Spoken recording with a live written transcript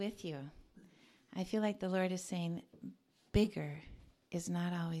with you. I feel like the Lord is saying bigger is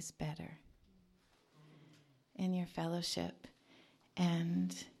not always better in your fellowship.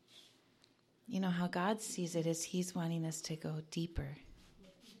 And you know how God sees it is He's wanting us to go deeper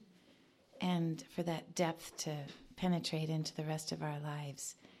and for that depth to penetrate into the rest of our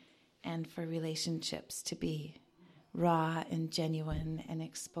lives and for relationships to be raw and genuine and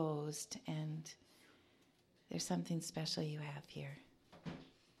exposed, and there's something special you have here.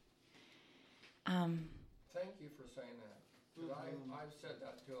 Thank you for saying that. Because I've said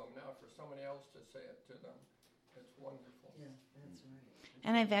that to them. Now for somebody else to say it to them, it's wonderful. Yeah, that's right.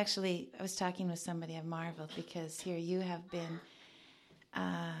 And I was talking with somebody, I've marveled, because here you have been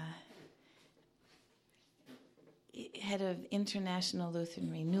head of International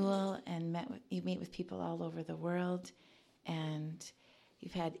Lutheran Renewal, and you meet with people all over the world, and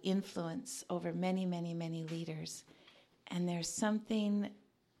you've had influence over many, many, many leaders. And there's something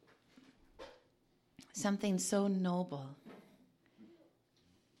so noble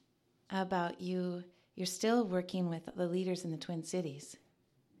about you. You're still working with the leaders in the Twin Cities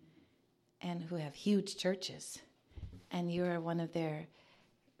and who have huge churches, and you are one of their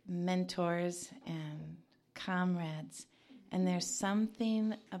mentors and comrades, and there's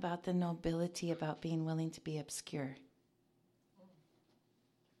something about the nobility about being willing to be obscure. Yeah,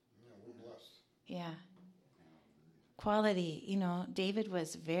 we're blessed. Yeah. Quality, David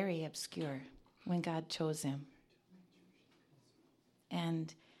was very obscure when God chose him.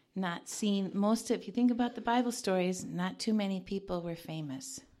 And not seen, if you think about the Bible stories, not too many people were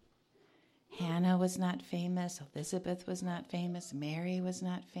famous. Hannah was not famous, Elizabeth was not famous, Mary was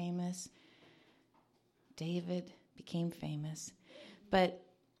not famous. David became famous. But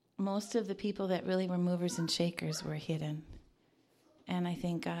most of the people that really were movers and shakers were hidden. And I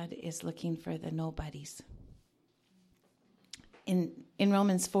think God is looking for the nobodies. In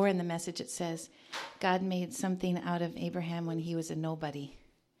Romans 4 in the Message it says, God made something out of Abraham when he was a nobody.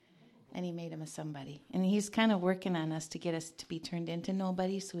 And he made him a somebody. And he's kind of working on us to get us to be turned into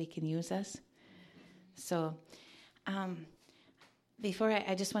nobodies so he can use us. So before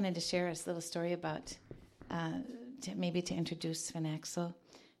I just wanted to share a little story about, to introduce Sven Axel.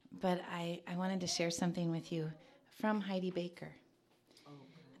 But I wanted to share something with you from Heidi Baker.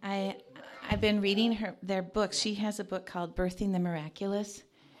 I've been reading their books. She has a book called Birthing the Miraculous.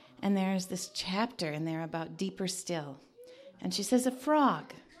 And there's this chapter in there about deeper still. And she says a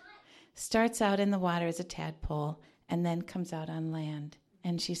frog starts out in the water as a tadpole and then comes out on land.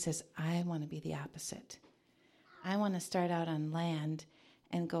 And she says, I want to be the opposite. I want to start out on land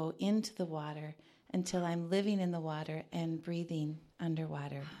and go into the water until I'm living in the water and breathing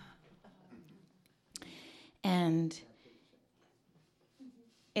underwater. And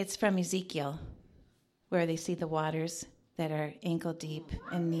it's from Ezekiel, where they see the waters that are ankle deep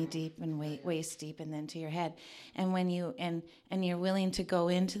and knee deep and waist deep and then to your head. And when you and you're willing to go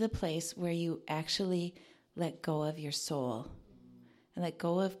into the place where you actually let go of your soul and let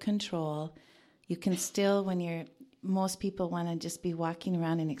go of control, you can still, most people want to just be walking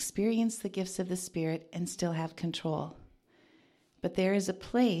around and experience the gifts of the Spirit and still have control. But there is a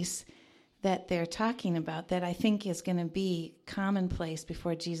place that they're talking about that I think is going to be commonplace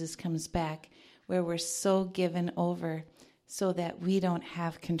before Jesus comes back, where we're so given over so that we don't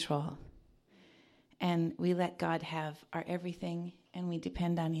have control. And we let God have our everything, and we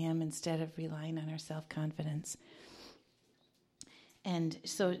depend on Him instead of relying on our self-confidence. And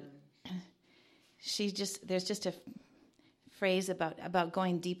so there's just a phrase about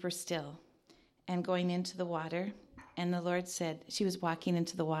going deeper still and going into the water. And the Lord said, she was walking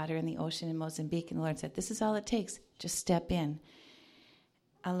into the water in the ocean in Mozambique, and the Lord said, this is all it takes. Just step in.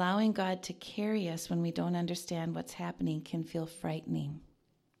 Allowing God to carry us when we don't understand what's happening can feel frightening.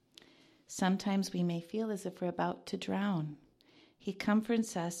 Sometimes we may feel as if we're about to drown. He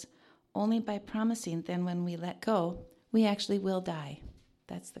comforts us only by promising then when we let go, we actually will die.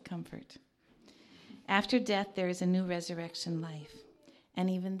 That's the comfort. After death, there is a new resurrection life. And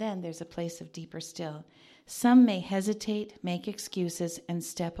even then, there's a place of deeper still. Some may hesitate, make excuses, and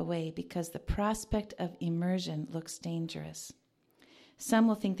step away because the prospect of immersion looks dangerous. Some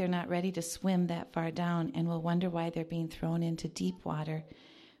will think they're not ready to swim that far down and will wonder why they're being thrown into deep water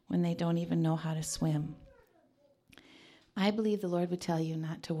when they don't even know how to swim. I believe the Lord would tell you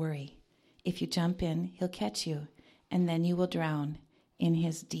not to worry. If you jump in, He'll catch you, and then you will drown in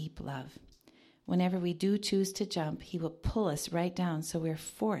His deep love. Whenever we do choose to jump, He will pull us right down, so we're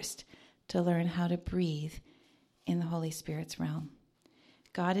forced to learn how to breathe in the Holy Spirit's realm.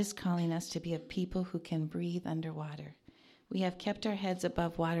 God is calling us to be a people who can breathe underwater. We have kept our heads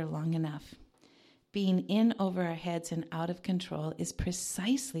above water long enough. being in over our heads and out of control is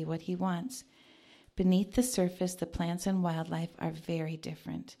precisely what he wants. Beneath the surface, the plants and wildlife are very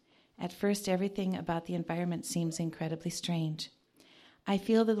different. At first, everything about the environment seems incredibly strange. I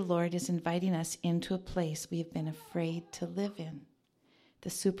feel that the Lord is inviting us into a place we have been afraid to live in, the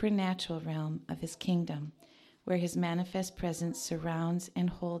supernatural realm of his kingdom, where his manifest presence surrounds and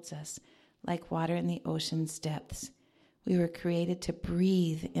holds us like water in the ocean's depths. We were created to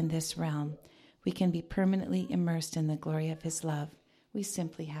breathe in this realm. We can be permanently immersed in the glory of his love. We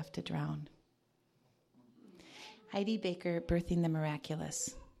simply have to drown. Heidi Baker, Birthing the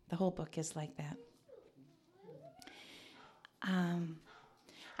Miraculous. The whole book is like that.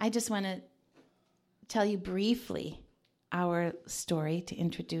 I just want to tell you briefly our story to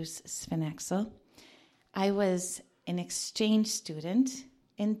introduce Sven Axel. I was an exchange student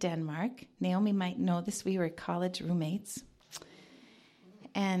in Denmark. Naomi might know this. We were college roommates.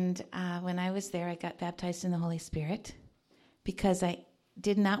 And when I was there, I got baptized in the Holy Spirit because I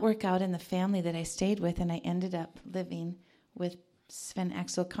did not work out in the family that I stayed with, and I ended up living with Sven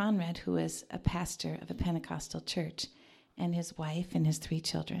Axel Conrad, who is a pastor of a Pentecostal church, and his wife and his 3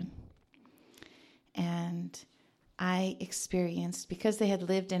 children. And I experienced, because they had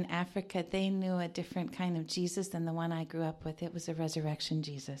lived in Africa, they knew a different kind of Jesus than the one I grew up with. It was a resurrection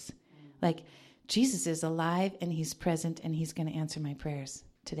Jesus. Like, Jesus is alive, and he's present, and he's going to answer my prayers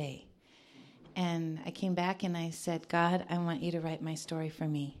today. And I came back and I said, God, I want you to write my story for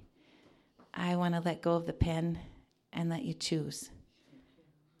me. I want to let go of the pen and let you choose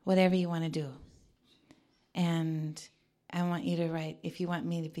whatever you want to do. And I want you to write, if you want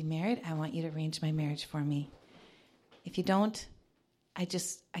me to be married, I want you to arrange my marriage for me. If you don't, I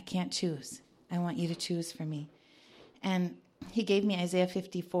can't choose. I want you to choose for me. And he gave me Isaiah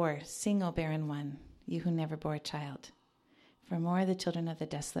 54, sing, O barren one, you who never bore a child. For more are the children of the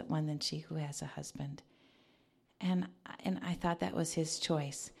desolate one than she who has a husband. And I thought that was his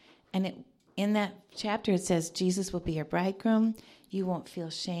choice. And in that chapter it says, Jesus will be your bridegroom. You won't feel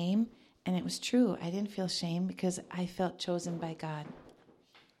shame. And it was true. I didn't feel shame because I felt chosen by God.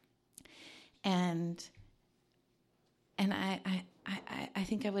 And I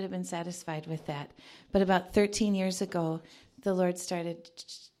think I would have been satisfied with that. But about 13 years ago, the Lord started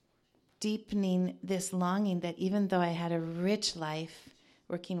deepening this longing that even though I had a rich life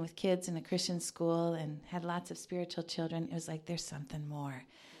working with kids in a Christian school and had lots of spiritual children, it was like there's something more.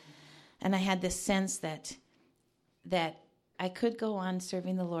 And I had this sense that I could go on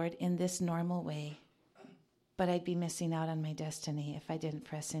serving the Lord in this normal way, but I'd be missing out on my destiny if I didn't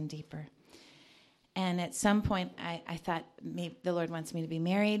press in deeper. And at some point, I thought maybe the Lord wants me to be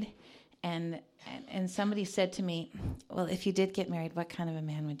married. And somebody said to me, well, if you did get married, what kind of a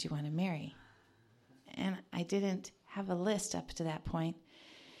man would you want to marry? And I didn't have a list up to that point.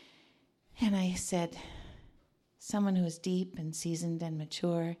 And I said, someone who is deep and seasoned and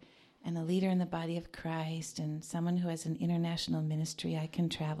mature and a leader in the body of Christ and someone who has an international ministry I can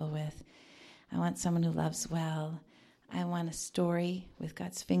travel with. I want someone who loves well. I want a story with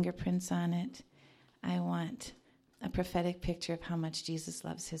God's fingerprints on it. I want a prophetic picture of how much Jesus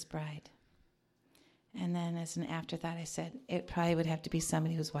loves his bride. And then as an afterthought, I said, it probably would have to be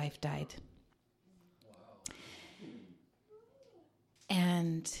somebody whose wife died. Wow.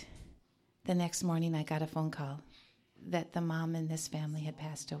 And the next morning, I got a phone call that the mom in this family had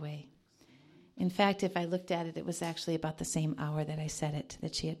passed away. In fact, if I looked at it, it was actually about the same hour that I said it,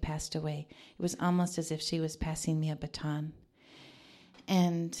 that she had passed away. It was almost as if she was passing me a baton.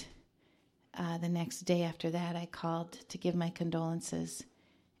 And the next day after that, I called to give my condolences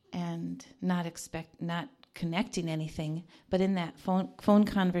and not connecting anything. But in that phone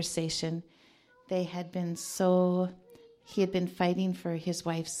conversation, he had been fighting for his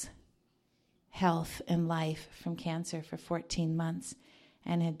wife's health and life from cancer for 14 months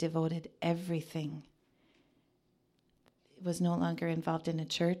and had devoted everything. He was no longer involved in a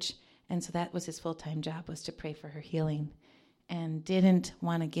church, and so that was his full-time job, was to pray for her healing, and didn't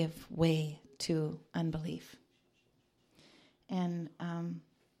want to give way to unbelief. And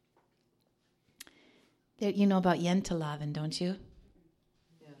you know about Jentelaven, don't you?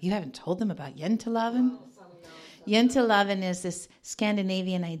 Yeah. You haven't told them about Jentelaven? Jentelaven is this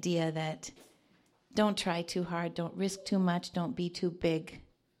Scandinavian idea that don't try too hard, don't risk too much, don't be too big.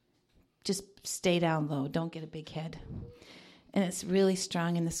 Just stay down low, don't get a big head. And it's really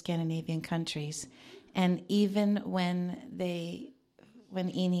strong in the Scandinavian countries. And even when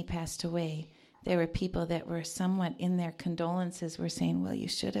Eni passed away, there were people that were somewhat in their condolences were saying, well, you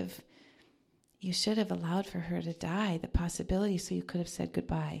should have allowed for her to die, the possibility, so you could have said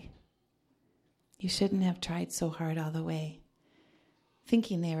goodbye. You shouldn't have tried so hard all the way.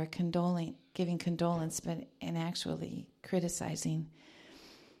 Thinking they were condoling giving condolence, but in actually criticizing.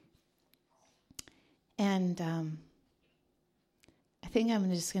 And I think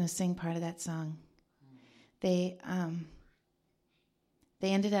I'm just going to sing part of that song. They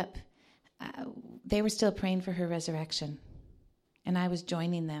ended up, they were still praying for her resurrection, and I was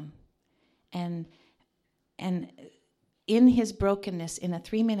joining them. And in his brokenness, in a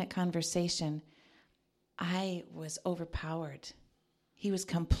 3-minute conversation, I was overpowered. He was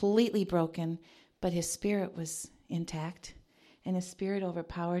completely broken, but his spirit was intact, and his spirit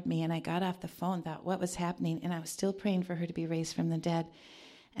overpowered me. And I got off the phone, thought, what was happening? And I was still praying for her to be raised from the dead.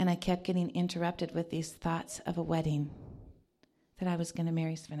 And I kept getting interrupted with these thoughts of a wedding, that I was going to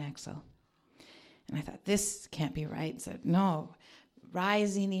marry Sven Axel. And I thought, this can't be right. So, no,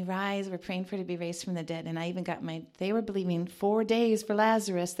 rise, Zini, rise. We're praying for her to be raised from the dead. And I even got they were believing 4 days for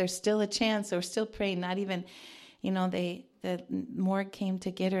Lazarus. There's still a chance. They were still praying, not even, the morgue came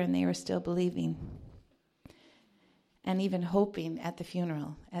to get her, and they were still believing. And even hoping at the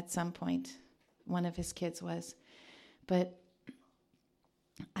funeral at some point. One of his kids was. But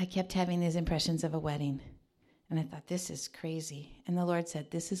I kept having these impressions of a wedding. And I thought, this is crazy. And the Lord said,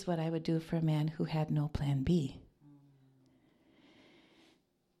 this is what I would do for a man who had no plan B.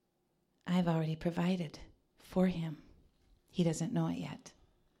 I've already provided for him. He doesn't know it yet.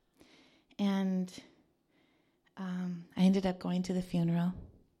 And I ended up going to the funeral.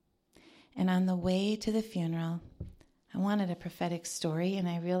 And on the way to the funeral, I wanted a prophetic story, and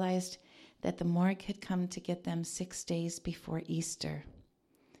I realized that the morgue had come to get them 6 days before Easter.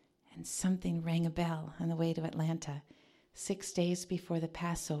 And something rang a bell on the way to Atlanta. 6 days before the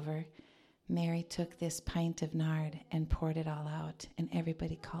Passover, Mary took this pint of nard and poured it all out, and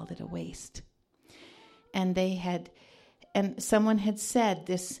everybody called it a waste. And someone had said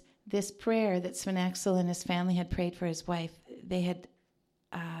this prayer that Sven Axel and his family had prayed for his wife. They had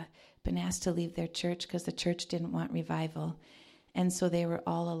been asked to leave their church because the church didn't want revival, and so they were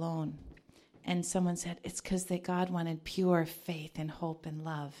all alone. And someone said, it's because that God wanted pure faith and hope and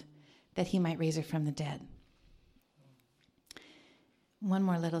love, that he might raise her from the dead. One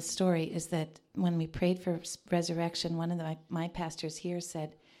more little story is that when we prayed for resurrection, one of my pastors here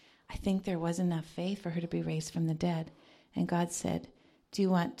said, I think there was enough faith for her to be raised from the dead. And God said, do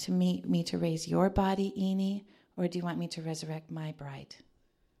you want me to raise your body, Eni, or do you want me to resurrect my bride?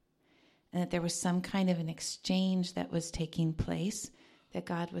 And that there was some kind of an exchange that was taking place, that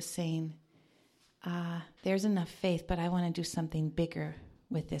God was saying, there's enough faith, but I want to do something bigger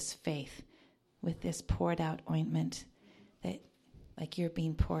with this faith, with this poured out ointment, that like you're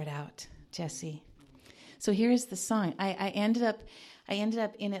being poured out, Jesse. So here's the song. I ended up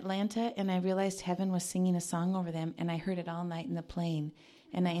in Atlanta, and I realized heaven was singing a song over them, and I heard it all night in the plane,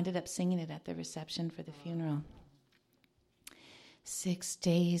 and I ended up singing it at the reception for the funeral. 6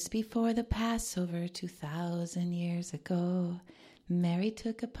 days before the Passover, 2,000 years ago, Mary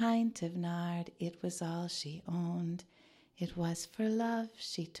took a pint of nard. It was all she owned. It was for love,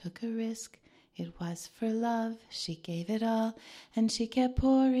 she took a risk. It was for love, she gave it all. And she kept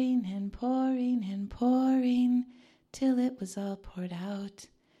pouring and pouring and pouring, till it was all poured out,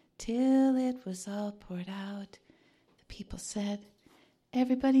 till it was all poured out. The people said,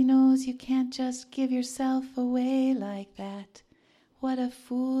 everybody knows you can't just give yourself away like that. What a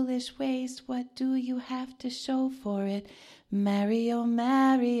foolish waste, what do you have to show for it? Mary, oh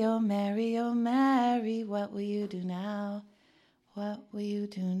Mary, oh Mary, oh Mary, what will you do now? What will you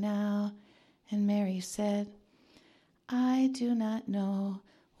do now? And Mary said, I do not know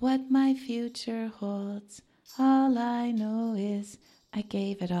what my future holds. All I know is I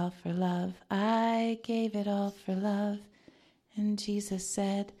gave it all for love. I gave it all for love. And Jesus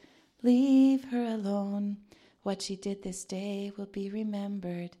said, leave her alone. What she did this day will be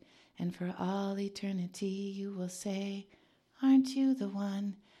remembered, and for all eternity you will say, aren't you the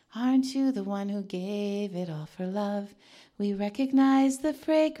one? Aren't you the one who gave it all for love? We recognize the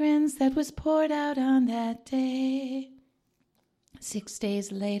fragrance that was poured out on that day. 6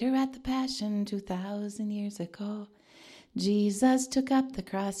 days later at the Passion, 2,000 years ago, Jesus took up the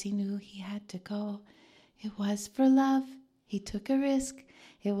cross. He knew he had to go. It was for love. He took a risk.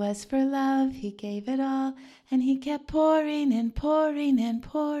 It was for love. He gave it all. And he kept pouring and pouring and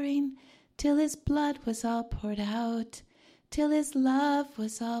pouring till his blood was all poured out, till his love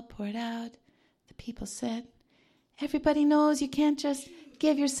was all poured out. The people said, everybody knows you can't just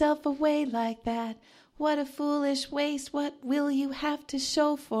give yourself away like that. What a foolish waste. What will you have to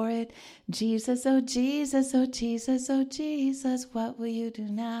show for it? Jesus, oh Jesus, oh Jesus, oh Jesus, what will you do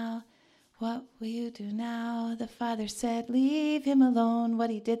now? What will you do now? The Father said, leave him alone.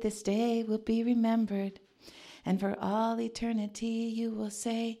 What he did this day will be remembered. And for all eternity you will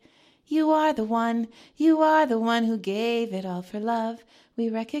say, You are the one who gave it all for love. We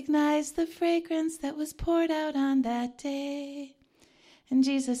recognize the fragrance that was poured out on that day. And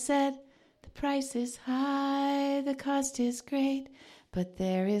Jesus said, the price is high, the cost is great, but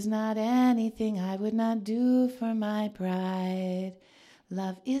there is not anything I would not do for my bride.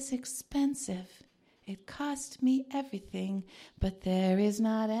 Love is expensive. It cost me everything, but there is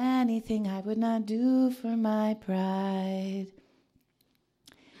not anything I would not do for my bride.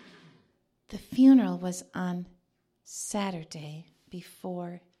 The funeral was on Saturday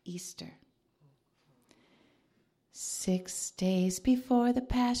before Easter. 6 days before the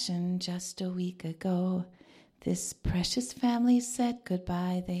Passion, just a week ago, this precious family said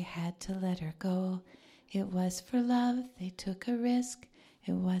goodbye. They had to let her go. It was for love, they took a risk.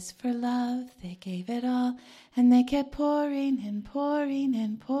 It was for love, they gave it all. And they kept pouring and pouring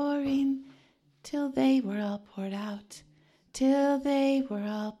and pouring till they were all poured out. Till they were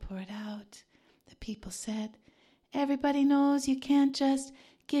all poured out. The people said, everybody knows you can't just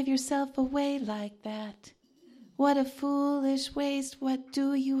give yourself away like that. What a foolish waste, what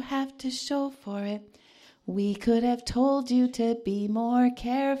do you have to show for it? We could have told you to be more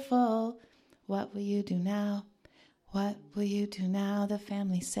careful. What will you do now? What will you do now? The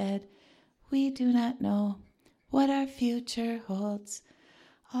family said, we do not know what our future holds.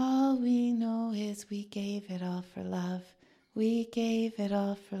 All we know is we gave it all for love. We gave it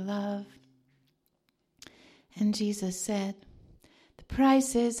all for love. And Jesus said, the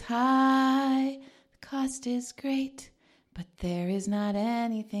price is high, the cost is great, but there is not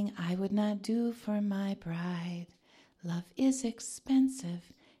anything I would not do for my bride. Love is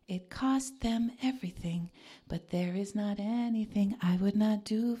expensive. It cost them everything, but there is not anything I would not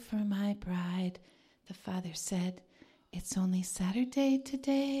do for my bride. The father said, it's only Saturday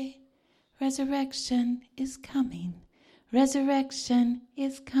today. Resurrection is coming. Resurrection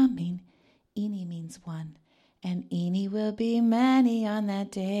is coming. Eni means one. And Eni will be many on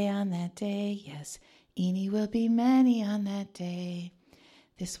that day. Yes, Eni will be many on that day.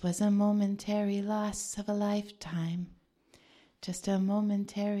 This was a momentary loss of a lifetime. Just a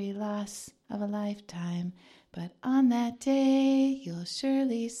momentary loss of a lifetime. But on that day, you'll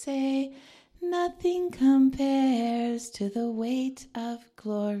surely say, nothing compares to the weight of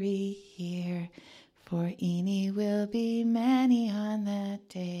glory here. For Eni will be many on that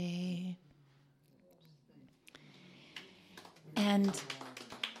day. And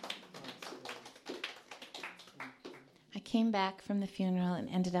I came back from the funeral and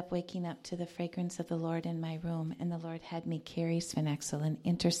ended up waking up to the fragrance of the Lord in my room. And the Lord had me carry Sven Axel in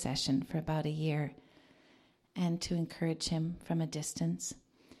intercession for about a year and to encourage him from a distance.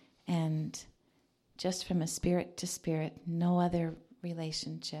 And just from a spirit to spirit, no other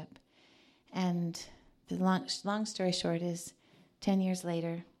relationship. And the long story short is 10 years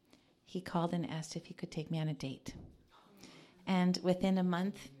later, he called and asked if he could take me on a date. And within a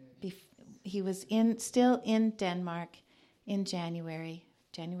month, he was still in Denmark in January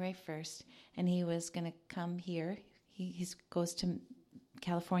 1st, and he was going to come here. He goes to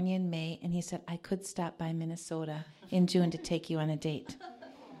California in May, and he said, I could stop by Minnesota in June to take you on a date.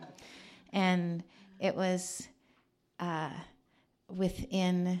 And it was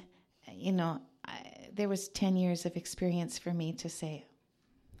within, there was 10 years of experience for me to say,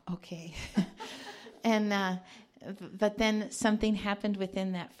 okay. And but then something happened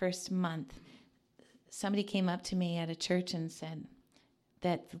within that first month. Somebody came up to me at a church and said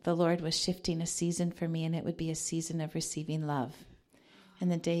that the Lord was shifting a season for me, and it would be a season of receiving love.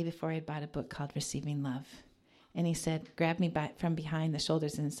 And the day before, I bought a book called Receiving Love. And he said, grabbed me from behind the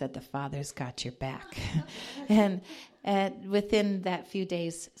shoulders and said, the Father's got your back. And within that few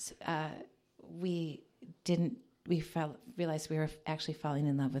days, we realized we were actually falling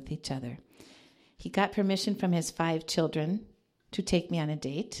in love with each other. He got permission from his 5 children to take me on a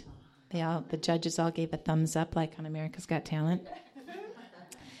date. The judges all gave a thumbs up, like on America's Got Talent.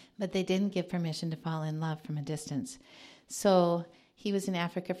 But they didn't give permission to fall in love from a distance. So he was in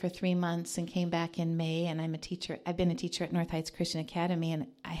Africa for 3 months and came back in May, and I'm a teacher. I've been a teacher at North Heights Christian Academy, and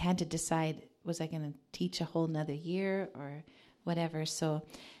I had to decide, was I going to teach a whole nother year or whatever? So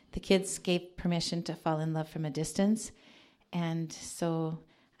the kids gave permission to fall in love from a distance, and so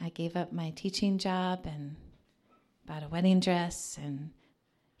I gave up my teaching job and bought a wedding dress, and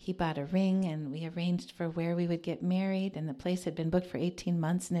he bought a ring, and we arranged for where we would get married, and the place had been booked for 18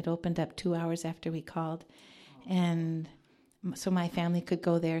 months, and it opened up 2 hours after we called. And so my family could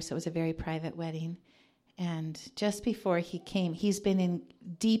go there, so it was a very private wedding. And just before he came, he's been in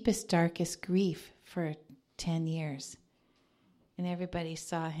deepest, darkest grief for 10 years. And everybody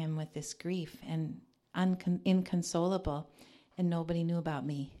saw him with this grief and inconsolable, and nobody knew about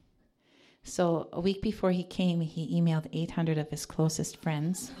me. So a week before he came, he emailed 800 of his closest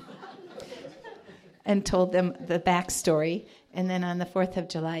friends and told them the backstory. And then on the 4th of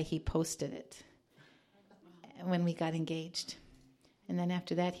July, he posted it when we got engaged. And then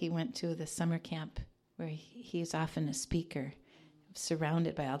after that, he went to the summer camp where he's often a speaker,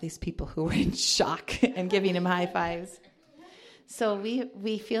 surrounded by all these people who were in shock and giving him high fives. So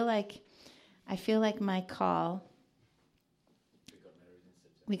we feel like, I feel like my call,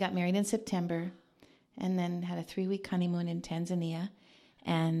 we got married in September and then had a 3-week honeymoon in Tanzania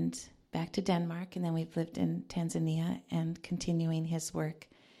and back to Denmark. And then we've lived in Tanzania and continuing his work.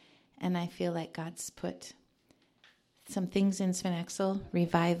 And I feel like God's put some things in Sven Axel,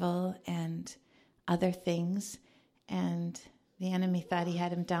 revival and other things. And the enemy thought he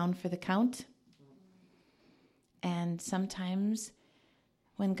had him down for the count. And sometimes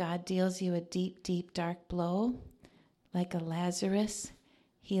when God deals you a deep, deep, dark blow, like a Lazarus,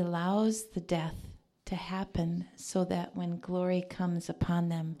 he allows the death to happen so that when glory comes upon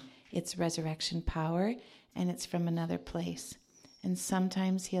them, it's resurrection power and it's from another place. And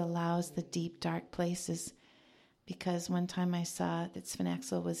sometimes he allows the deep, dark places, because one time I saw that Sven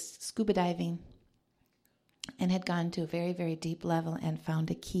Axel was scuba diving and had gone to a very, very deep level and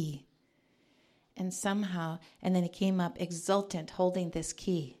found a key. And somehow, and then he came up exultant holding this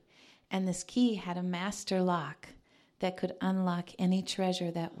key. And this key had a master lock that could unlock any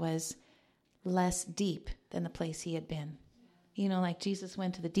treasure that was less deep than the place he had been. You know, like Jesus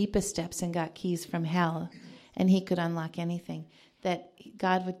went to the deepest steps and got keys from hell, and he could unlock anything. That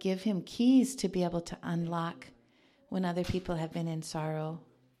God would give him keys to be able to unlock when other people have been in sorrow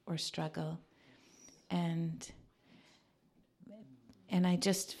or struggle. And I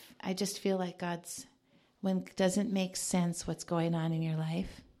just feel like God's, when it doesn't make sense what's going on in your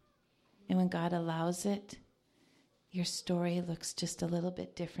life, and when God allows it, your story looks just a little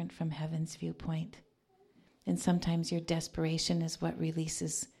bit different from heaven's viewpoint. And sometimes your desperation is what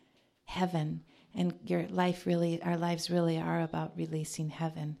releases heaven. And our lives really are about releasing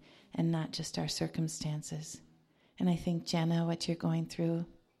heaven and not just our circumstances. And I think, Jenna, what you're going through,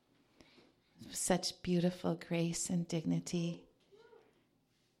 such beautiful grace and dignity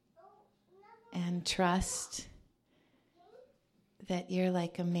and trust, that you're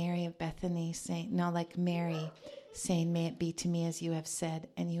like a Mary of Bethany like Mary saying, may it be to me as you have said,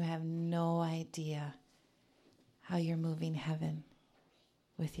 and you have no idea how you're moving heaven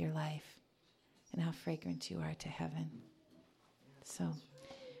with your life and how fragrant you are to heaven. So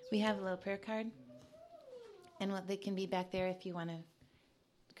we have a little prayer card, and they can be back there if you want to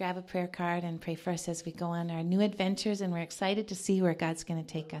grab a prayer card and pray for us as we go on our new adventures, and we're excited to see where God's going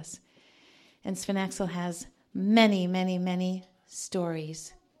to take us. And Sven Axel has many, many, many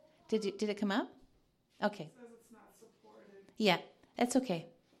stories. Did it come up? Okay. It says it's not supported. Yeah, that's okay.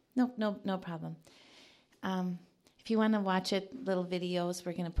 No problem. If you want to watch it, little videos,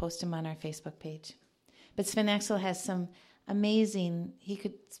 we're going to post them on our Facebook page. But Sven Axel has some amazing, he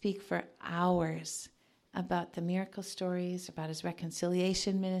could speak for hours about the miracle stories, about his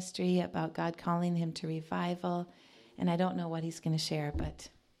reconciliation ministry, about God calling him to revival. And I don't know what he's going to share, but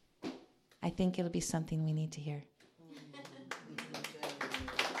I think it'll be something we need to hear.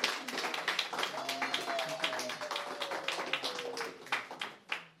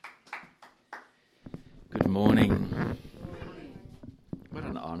 Good morning. What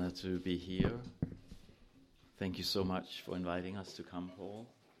an honor to be here. Thank you so much for inviting us to come, Paul.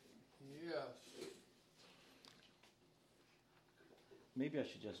 Yes. Maybe I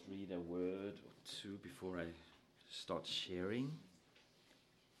should just read a word or two before I start sharing.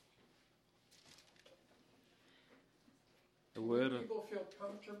 A word of... People feel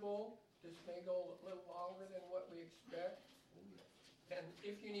comfortable. This may go a little longer than what we expect. And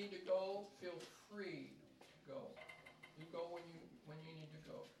if you need to go, feel free to go. You go when you need to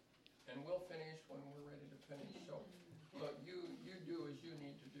go. And we'll finish when we're ready to finish. So look, you do as you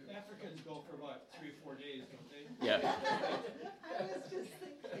need to do. Africans go for what, 3 or 4 days, don't they? Yeah. I was just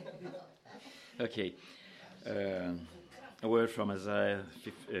thinking. Okay. A word from Isaiah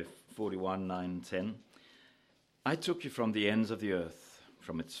 41, 9 and 10. I took you from the ends of the earth,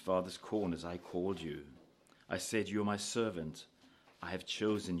 from its farthest corners I called you. I said, you are my servant. I have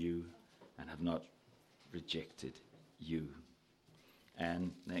chosen you and have not rejected you.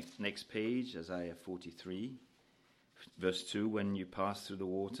 And next page, Isaiah 43, verse 2, when you pass through the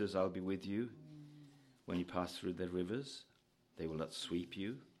waters, I'll be with you. When you pass through the rivers, they will not sweep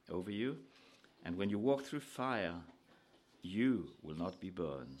you over you. And when you walk through fire, you will not be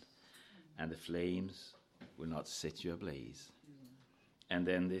burned, and the flames will not set you ablaze. And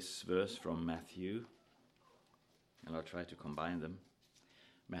then this verse from Matthew, and I'll try to combine them.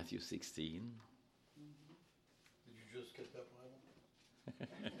 Matthew 16. Did you just get that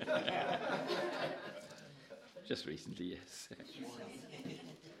Bible? Just recently, yes.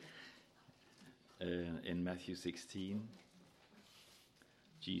 In Matthew 16,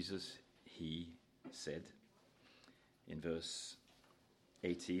 Jesus, he said in verse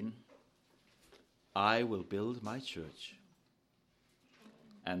 18, I will build my church,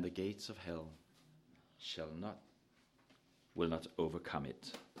 and the gates of hell will not overcome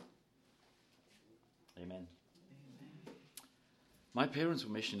it. Amen. My parents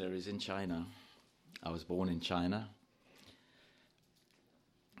were missionaries in China. I was born in China.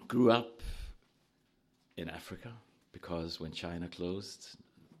 Grew up in Africa because when China closed,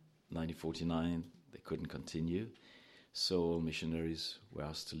 1949, they couldn't continue. So all missionaries were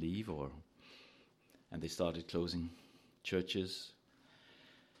asked to leave, and they started closing churches.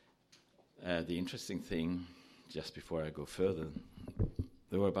 The interesting thing, just before I go further,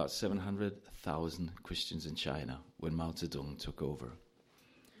 there were about 700,000 Christians in China when Mao Zedong took over.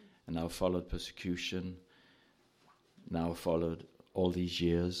 And now followed persecution, now followed all these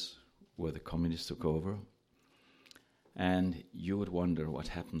years where the communists took over. And you would wonder what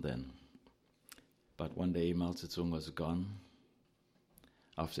happened then. But one day Mao Zedong was gone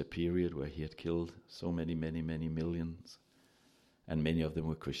after a period where he had killed so many millions, and many of them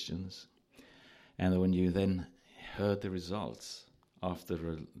were Christians. And when you then heard the results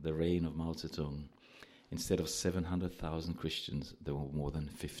after the reign of Mao Zedong, instead of 700,000 Christians, there were more than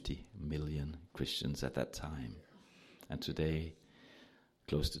 50 million Christians at that time. And today,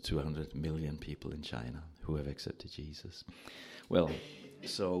 close to 200 million people in China who have accepted Jesus. Well,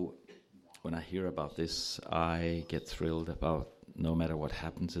 so when I hear about this, I get thrilled about no matter what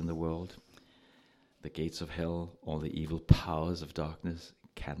happens in the world, the gates of hell, all the evil powers of darkness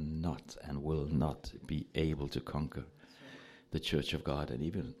cannot and will not be able to conquer the Church of God. And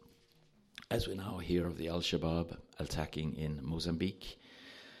even as we now hear of the Al-Shabaab attacking in Mozambique,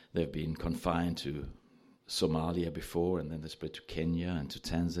 they've been confined to Somalia before, and then they spread to Kenya and to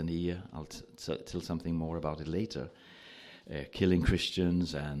Tanzania. I'll tell something more about it later. Killing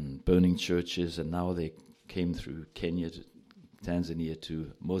Christians and burning churches, and now they came through Kenya to Tanzania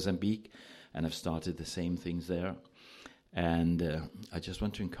to Mozambique and have started the same things there. And I just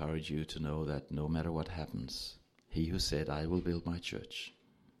want to encourage you to know that no matter what happens, he who said, I will build my church,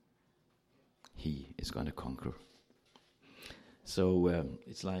 he is going to conquer. So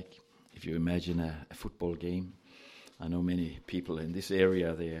it's like if you imagine a football game. I know many people in this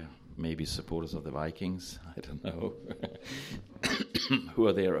area, they're maybe supporters of the Vikings. I don't know. Who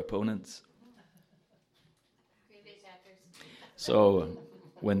are their opponents? So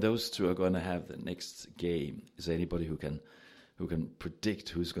when those two are going to have the next game, is there anybody who can predict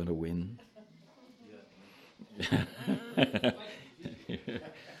who's going to win? Yeah.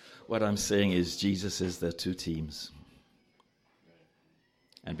 What I'm saying is Jesus says there are two teams.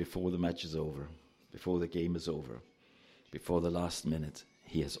 And before the match is over, before the game is over, before the last minute,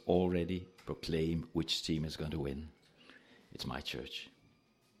 he has already proclaimed which team is going to win. It's my church.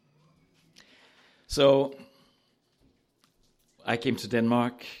 So I came to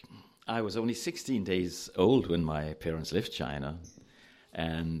Denmark. I was only 16 days old when my parents left China,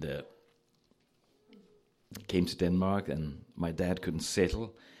 and came to Denmark, and my dad couldn't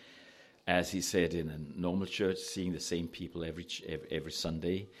settle, as he said, in a normal church, seeing the same people every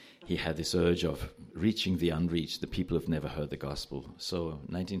Sunday. He had this urge of reaching the unreached, the people who've never heard the gospel. So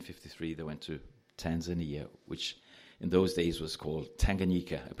 1953 they went to Tanzania, which in those days was called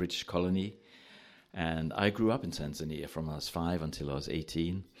Tanganyika, a British colony. And I grew up in Tanzania from I was 5 until I was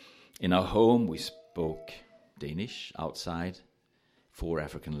 18. In our home we spoke Danish, outside 4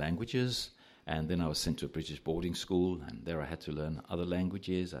 African languages. And then I was sent to a British boarding school, and there I had to learn other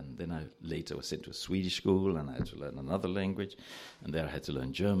languages. And then I later was sent to a Swedish school, and I had to learn another language. And there I had to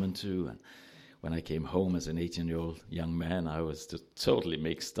learn German too. And when I came home as an 18-year-old young man, I was totally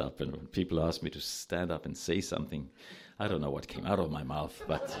mixed up. And when people asked me to stand up and say something, I don't know what came out of my mouth,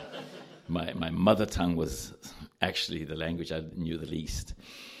 but my mother tongue was actually the language I knew the least.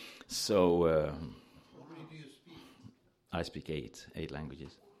 So How many do you speak? I speak 8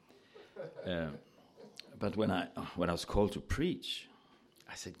 languages. But when I was called to preach,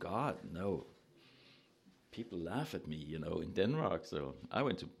 I said, God, no. People laugh at me, in Denmark. So I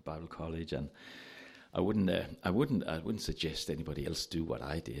went to Bible college, and I wouldn't suggest anybody else do what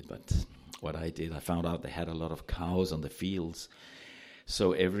I did. But what I did, I found out they had a lot of cows on the fields.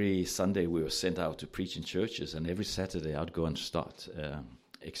 So every Sunday we were sent out to preach in churches, and every Saturday I'd go and start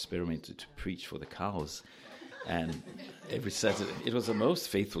experimenting to preach for the cows. And every Saturday, it was the most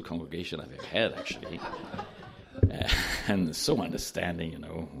faithful congregation I've ever had, actually. and so understanding,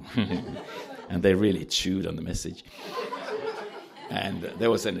 and they really chewed on the message. And there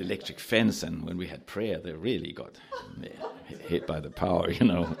was an electric fence, and when we had prayer, they really got hit by the power,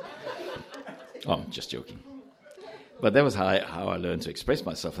 Oh, I'm just joking. But that was how I learned to express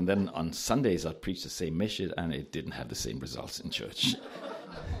myself. And then on Sundays, I'd preach the same message, and it didn't have the same results in church.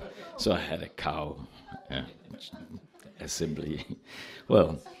 So I had a cow assembly.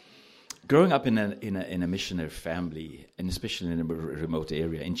 Well, growing up in a missionary family, and especially in a remote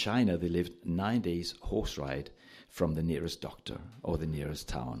area, in China, they lived 9 days horse ride from the nearest doctor or the nearest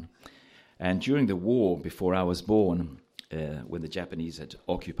town. And during the war, before I was born, when the Japanese had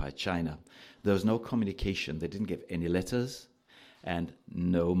occupied China, there was no communication. They didn't give any letters and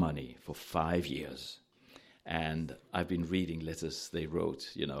no money for 5 years. And I've been reading letters they wrote.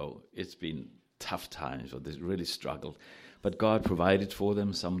 It's been tough times, or they really struggled. But God provided for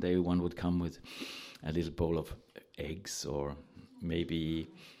them. Someday one would come with a little bowl of eggs or maybe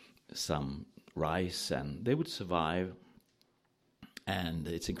some rice, and they would survive. And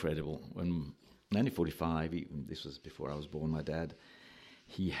it's incredible. When 1945, this was before I was born, my dad,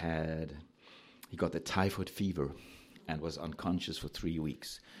 he got the typhoid fever and was unconscious for 3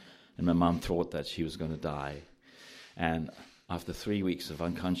 weeks. And my mom thought that she was going to die. And after 3 weeks of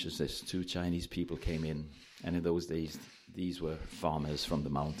unconsciousness, 2 Chinese people came in. And in those days, these were farmers from the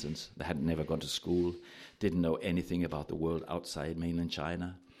mountains. They had never gone to school, didn't know anything about the world outside mainland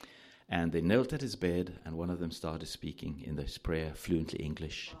China. And they knelt at his bed, and one of them started speaking in this prayer fluently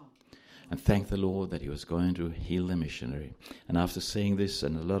English. And thanked the Lord that he was going to heal the missionary. And after saying this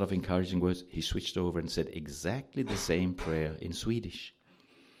and a lot of encouraging words, he switched over and said exactly the same prayer in Swedish.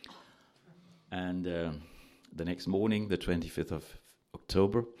 And the next morning, the 25th of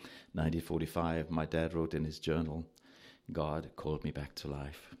October, 1945, my dad wrote in his journal, God called me back to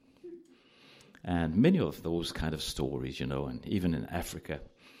life. And many of those kind of stories, and even in Africa,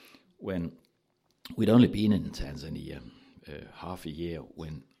 when we'd only been in Tanzania half a year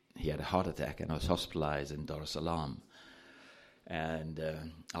when he had a heart attack and was hospitalized in Dar es Salaam. And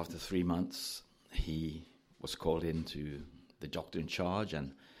after 3 months, he was called in to the doctor in charge,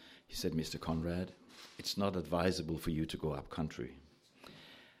 and he said, Mr. Conrad, it's not advisable for you to go up country.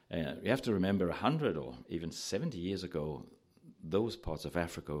 You have to remember 100 or even 70 years ago, those parts of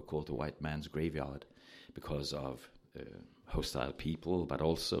Africa were called the white man's graveyard because of hostile people, but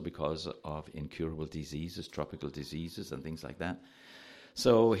also because of incurable diseases, tropical diseases and things like that.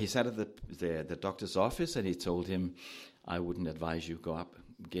 So he sat at the doctor's office, and he told him, I wouldn't advise you go up,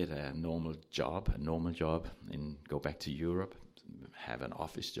 get a normal job, and go back to Europe, have an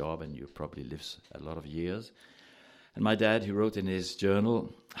office job, and you probably live a lot of years. And my dad, he wrote in his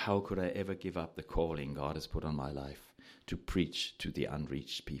journal, how could I ever give up the calling God has put on my life to preach to the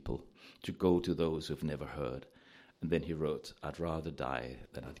unreached people, to go to those who've never heard. And then he wrote, I'd rather die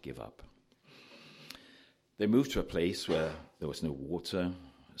than I'd give up. They moved to a place where there was no water,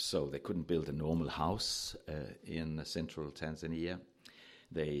 so they couldn't build a normal house in central Tanzania.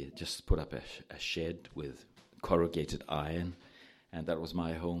 They just put up a shed with corrugated iron, and that was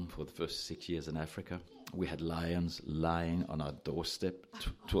my home for the first 6 years in Africa. We had lions lying on our doorstep.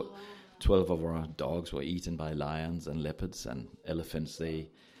 12 of our dogs were eaten by lions and leopards and elephants. They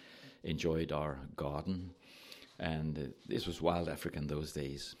enjoyed our garden. And this was wild Africa in those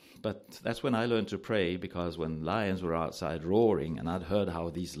days. But that's when I learned to pray, because when lions were outside roaring, and I'd heard how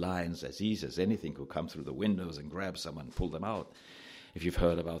these lions, as easy as anything, could come through the windows and grab someone and pull them out. If you've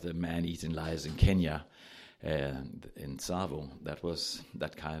heard about the man-eating lions in Kenya, in Tsavo, that was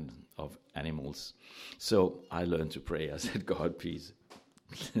that kind of animals. So I learned to pray. I said, God, please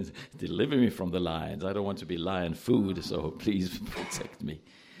deliver me from the lions. I don't want to be lion food, so please protect me.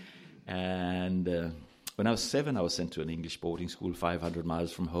 And when I was 7, I was sent to an English boarding school 500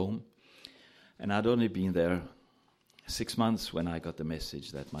 miles from home. And I'd only been there 6 months when I got the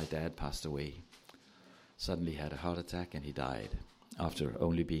message that my dad passed away. Suddenly had a heart attack and he died after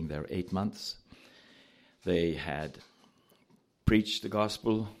only being there 8 months. They had preached the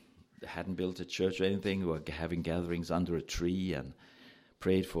gospel. They hadn't built a church or anything. They were having gatherings under a tree and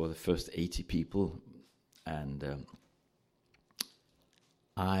prayed for the first 80 people. And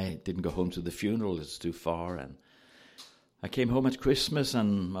I didn't go home to the funeral. It's too far. And I came home at Christmas,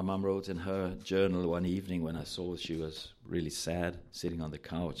 and my mom wrote in her journal one evening when I saw she was really sad, sitting on the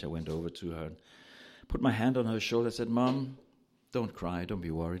couch. I went over to her and put my hand on her shoulder and said, Mom, don't cry, don't be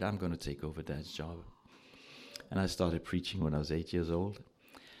worried. I'm going to take over Dad's job. And I started preaching when I was 8 years old.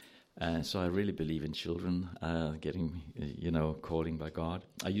 And so I really believe in children getting, calling by God.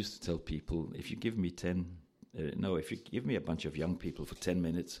 I used to tell people, if you give me a bunch of young people for 10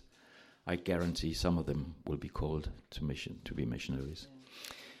 minutes, I guarantee some of them will be called to be missionaries.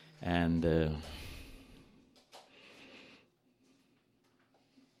 And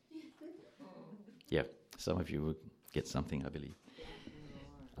yeah, some of you will get something, I believe.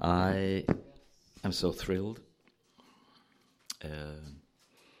 I am so thrilled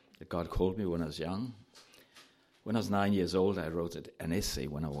that God called me when I was young. When I was 9 years old, I wrote an essay.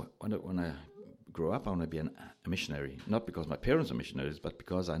 When I grow up, I want to be a missionary. Not because my parents are missionaries, but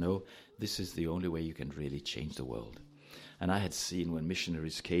because I know this is the only way you can really change the world. And I had seen when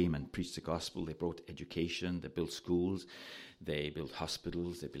missionaries came and preached the gospel, they brought education, they built schools, they built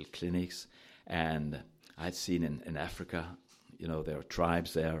hospitals, they built clinics. And I had seen in Africa, there are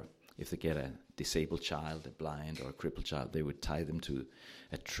tribes there. If they get a disabled child, a blind or a crippled child, they would tie them to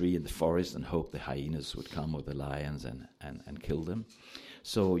a tree in the forest and hope the hyenas would come or the lions and kill them.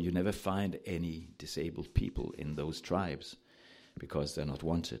 So you never find any disabled people in those tribes because they're not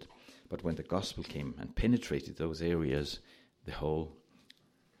wanted. But when the gospel came and penetrated those areas, the whole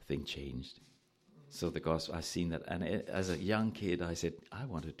thing changed. So the gospel, I've seen that, and as a young kid, I said, I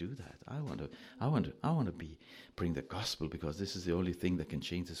want to do that. I want to bring the gospel because this is the only thing that can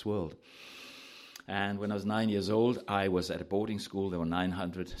change this world. And when I was 9 years old, I was at a boarding school. There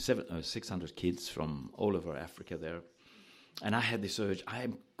were 600 kids from all over Africa there, and I had this urge: I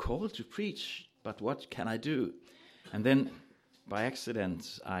am called to preach, but what can I do? And then, by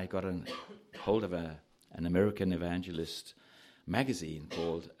accident, I got a hold of an American evangelist magazine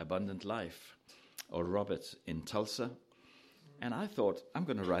called Abundant Life, or Roberts in Tulsa. And I thought, I'm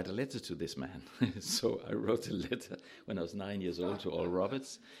going to write a letter to this man. So I wrote a letter when I was 9 years old to Oral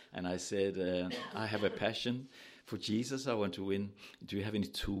Roberts. And I said, I have a passion for Jesus. I want to win. Do you have any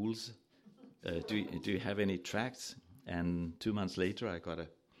tools? Do you have any tracts? And 2 months later, I got a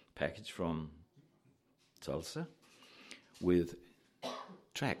package from Tulsa with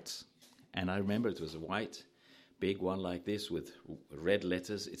tracts. And I remember it was a white, big one like this with red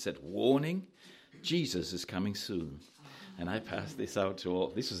letters. It said, "Warning, Jesus is coming soon." And I passed this out to all.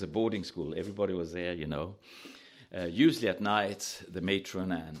 This was a boarding school. Everybody was there, Usually at night, the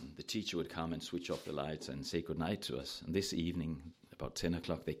matron and the teacher would come and switch off the lights and say goodnight to us. And this evening, about 10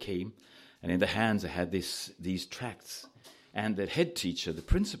 o'clock, they came. And in their hands, they had these tracts. And the head teacher, the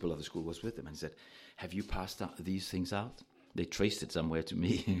principal of the school, was with them and said, "Have you passed these things out?" They traced it somewhere to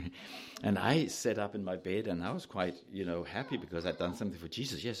me. And I sat up in my bed, and I was quite, happy because I'd done something for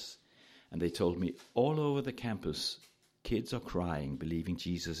Jesus. Yes. And they told me, all over the campus, kids are crying, believing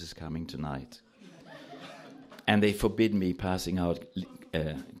Jesus is coming tonight. And they forbid me passing out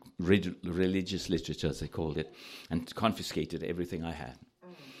religious literature, as they called it, and confiscated everything I had.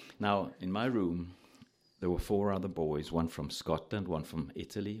 Now, in my room, there were 4 other boys, one from Scotland, one from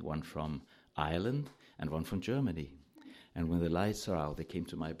Italy, one from Ireland, and one from Germany. And when the lights are out, they came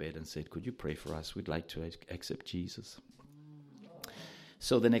to my bed and said, "Could you pray for us? We'd like to accept Jesus."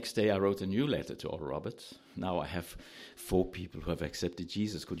 So the next day I wrote a new letter to Oral Roberts. Now I have 4 people who have accepted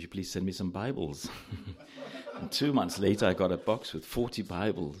Jesus. Could you please send me some Bibles? And 2 months later I got a box with 40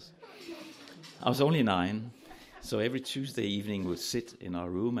 Bibles. I was only 9, so every Tuesday evening we'd sit in our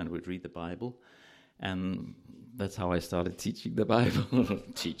room and we'd read the Bible. And that's how I started teaching the Bible.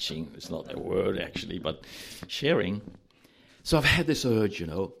 Teaching is not a word actually, but sharing. So I've had this urge,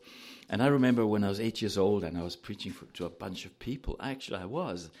 And I remember when I was 8 years old and I was preaching to a bunch of people. Actually, I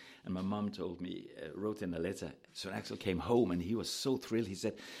was. And my mom told me, wrote in a letter. So Axel came home and he was so thrilled. He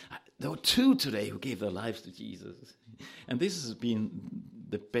said, "There were 2 today who gave their lives to Jesus." And this has been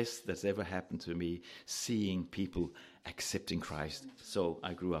the best that's ever happened to me, seeing people accepting Christ. So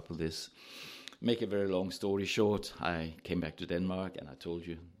I grew up with this. Make a very long story short, I came back to Denmark and I told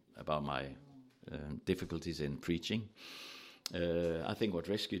you about my difficulties in preaching. I think what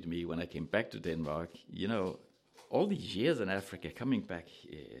rescued me when I came back to Denmark, all these years in Africa, coming back,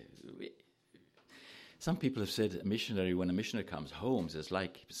 some people have said when a missionary comes home, it's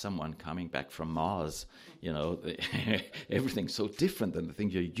like someone coming back from Mars. Everything's so different than the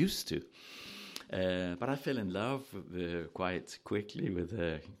things you're used to. But I fell in love quite quickly with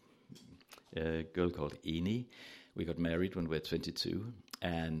a girl called Eni. We got married when we were 22,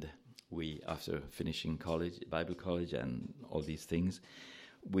 and after finishing Bible college and all these things,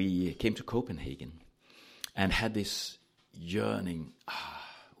 we came to Copenhagen and had this yearning.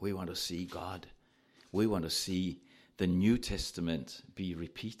 We want to see God. We want to see the New Testament be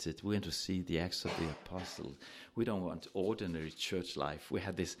repeated. We want to see the Acts of the Apostles. We don't want ordinary church life. We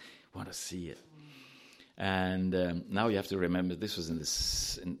want to see it. And now you have to remember, this was in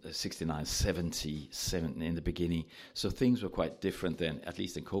 69, 77 in the beginning. So things were quite different then, at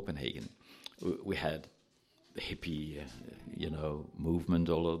least in Copenhagen. We had hippie, movement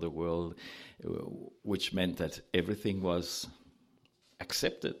all over the world, which meant that everything was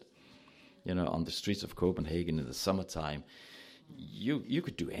accepted. On the streets of Copenhagen in the summertime, you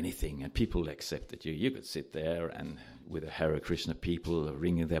could do anything and people accepted you. You could sit there and with a Hare Krishna people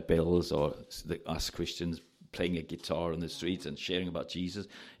ringing their bells, or us Christians playing a guitar on the streets and sharing about Jesus.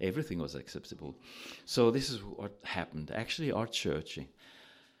 Everything was acceptable. So this is what happened. Actually, our church,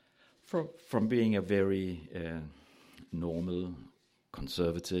 from being a very normal,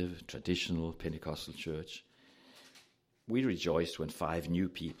 conservative, traditional Pentecostal church, we rejoiced when 5 new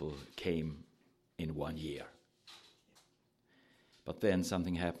people came in 1 year. But then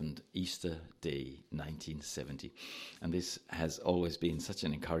something happened, Easter Day 1970. And this has always been such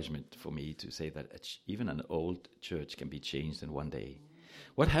an encouragement for me to say that even an old church can be changed in 1 day.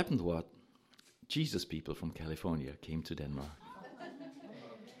 What happened was Jesus people from California came to Denmark.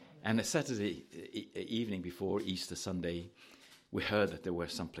 And a Saturday evening before Easter Sunday, we heard that there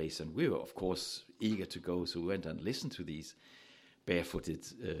was some place, and we were, of course, eager to go. So we went and listened to these barefooted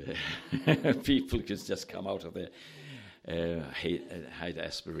people who could just come out of their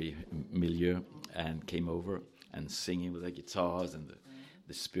Haight-Ashbury milieu and came over and singing with their guitars, and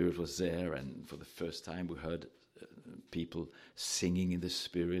the Spirit was there. And for the first time, we heard people singing in the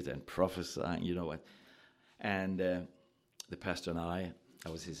Spirit and prophesying, And the pastor and I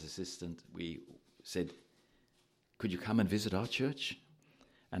was his assistant, we said, could you come and visit our church?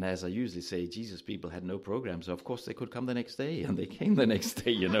 And as I usually say, Jesus people had no program, so of course they could come the next day, and they came the next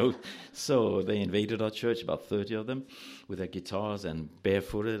day, So they invaded our church, about 30 of them, with their guitars and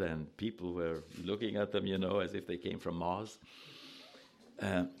barefooted, and people were looking at them, as if they came from Mars.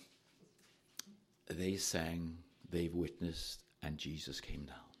 They sang, they witnessed, and Jesus came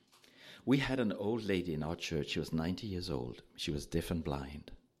down. We had an old lady in our church. She was 90 years old. She was deaf and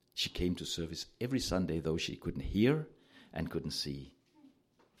blind. She came to service every Sunday, though she couldn't hear and couldn't see.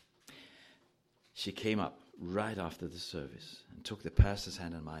 She came up right after the service and took the pastor's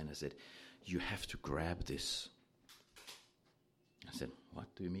hand in mine and said, "You have to grab this." I said,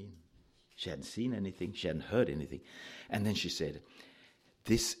 "What do you mean?" She hadn't seen anything. She hadn't heard anything. And then she said,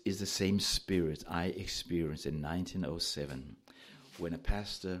 "This is the same spirit I experienced in 1907 when a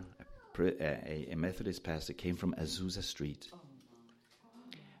pastor, a Methodist pastor, came from Azusa Street.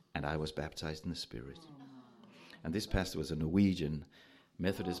 And I was baptized in the Spirit." And this pastor was a Norwegian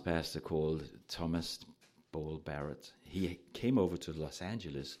Methodist pastor called Thomas Ball Barrett. He came over to Los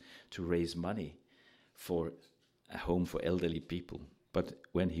Angeles to raise money for a home for elderly people. But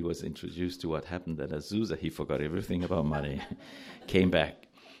when he was introduced to what happened at Azusa, he forgot everything about money, came back,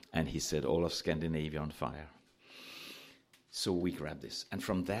 and he set all of Scandinavia on fire. So we grabbed this. And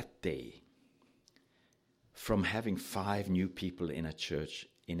from that day, from having 5 new people in a church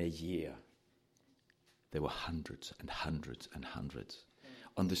in a year, there were hundreds and hundreds and hundreds.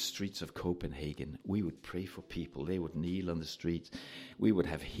 On the streets of Copenhagen, we would pray for people. They would kneel on the streets. We would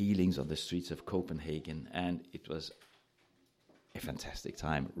have healings on the streets of Copenhagen, and it was a fantastic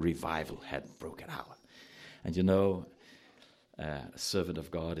time. Revival had broken out. And a servant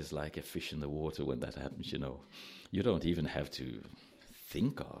of God is like a fish in the water when that happens, You don't even have to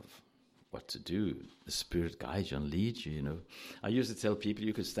think of what to do. The Spirit guides you and leads you, I used to tell people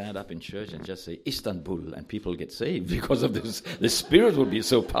you could stand up in church and just say Istanbul and people get saved because of this. The Spirit would be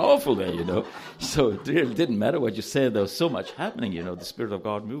so powerful there, So it really didn't matter what you said. There was so much happening, The Spirit of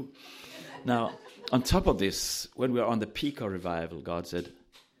God moved. Now, on top of this, when we were on the peak of revival, God said,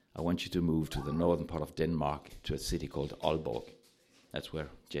 "I want you to move to the northern part of Denmark, to a city called Aalborg." That's where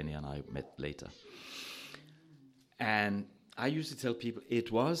Jenny and I met later. And I used to tell people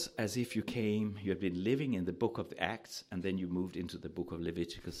it was as if you had been living in the book of the Acts, and then you moved into the book of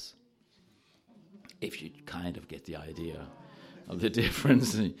Leviticus. If you kind of get the idea of the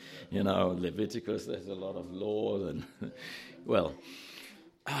difference, Leviticus, there's a lot of laws, and,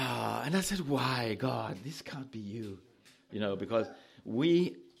 and I said, "Why, God, this can't be you," because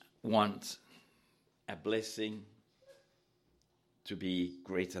we want a blessing to be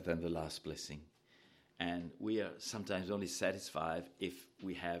greater than the last blessing. And we are sometimes only satisfied if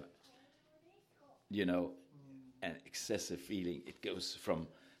we have, an excessive feeling. It goes from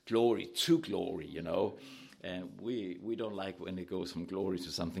glory to glory, And we don't like when it goes from glory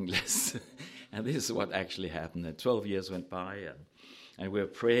to something less. And this is what actually happened. And 12 years went by, and we were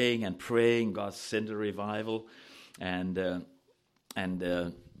praying and praying. God sent a revival. And I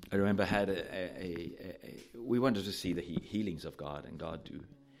remember we wanted to see the healings of God, and God do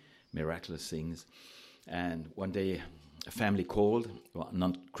miraculous things. And one day a family called,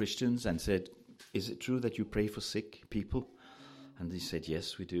 non-Christians, and said, "Is it true that you pray for sick people?" And they said,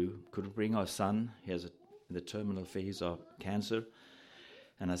 "Yes, we do. Could we bring our son? He has in the terminal phase of cancer.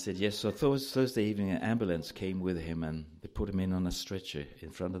 And I said, yes. So Thursday evening, an ambulance came with him, and they put him in on a stretcher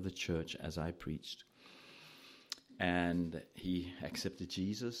in front of the church as I preached. And he accepted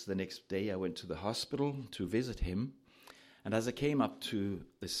Jesus. The next day, I went to the hospital to visit him. And as I came up to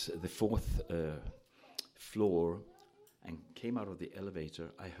the fourth floor and came out of the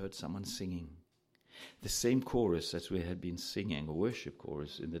elevator, I heard someone singing. The same chorus as we had been singing, a worship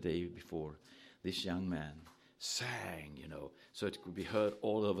chorus in the day before. This young man sang, so it could be heard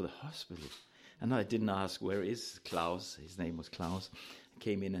all over the hospital. And I didn't ask, where is Klaus? His name was Klaus. I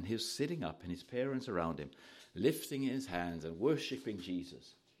came in and he was sitting up and his parents around him, lifting his hands and worshiping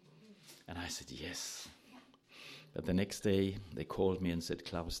Jesus. And I said, yes. But the next day they called me and said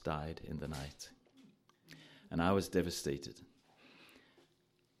Klaus died in the night. And I was devastated.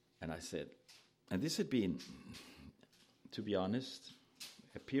 And I said, and this had been, to be honest,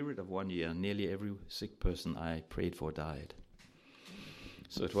 a period of 1 year. Nearly every sick person I prayed for died.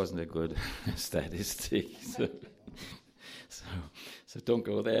 So it wasn't a good statistic. So don't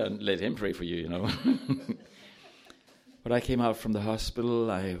go there and let him pray for you, But I came out from the hospital,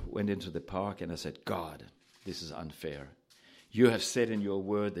 I went into the park and I said, God, this is unfair. You have said in your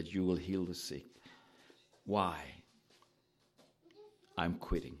word that you will heal the sick. Why? I'm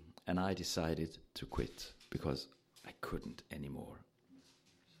quitting. And I decided to quit because I couldn't anymore.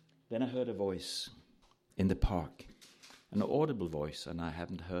 Then I heard a voice in the park, an audible voice, and I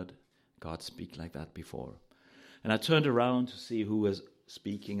hadn't heard God speak like that before. And I turned around to see who was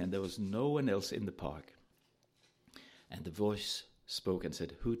speaking, and there was no one else in the park. And the voice spoke and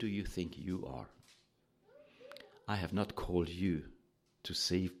said, who do you think you are? I have not called you to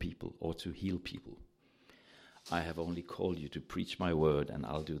save people or to heal people. I have only called you to preach my word, and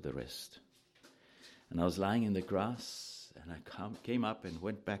I'll do the rest. And I was lying in the grass, and I came up and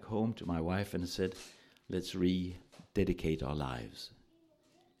went back home to my wife and said, let's rededicate our lives.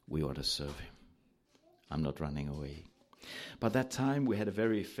 We ought to serve him. I'm not running away. By that time, we had a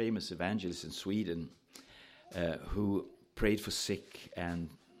very famous evangelist in Sweden who prayed for sick and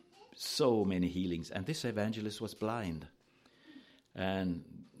so many healings. And this evangelist was blind. And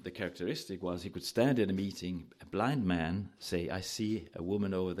the characteristic was he could stand in a meeting, a blind man, say, I see a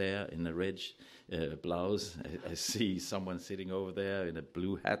woman over there in a red blouse. I see someone sitting over there in a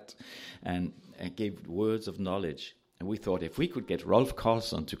blue hat, and gave words of knowledge. And we thought if we could get Rolf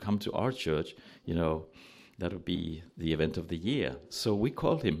Carlson to come to our church, that would be the event of the year. So we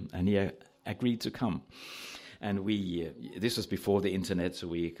called him, and he agreed to come. And this was before the internet, so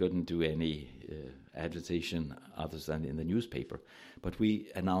we couldn't do any advertising other than in the newspaper. But we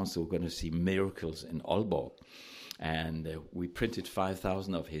announced we were going to see miracles in Aalborg. And we printed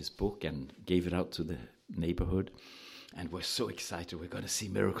 5,000 of his book and gave it out to the neighborhood. And we're so excited, we're going to see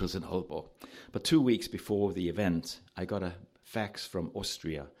miracles in Aalborg. But 2 weeks before the event, I got a fax from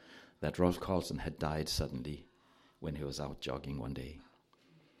Austria that Rolf Carlson had died suddenly when he was out jogging one day.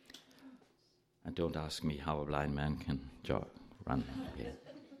 And don't ask me how a blind man can run. Okay.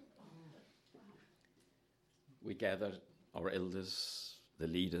 We gathered our elders, the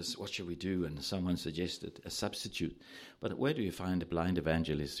leaders, what shall we do? And someone suggested a substitute. But where do you find a blind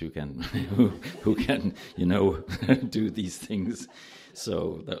evangelist who can, who can, do these things?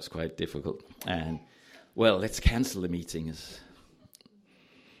 So that was quite difficult. And, well, let's cancel the meetings.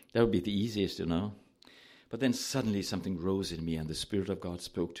 That would be the easiest, But then suddenly something rose in me, and the Spirit of God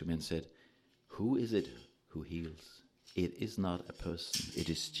spoke to me and said, who is it who heals? It is not a person, it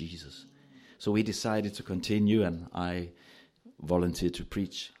is Jesus. So we decided to continue, and I volunteered to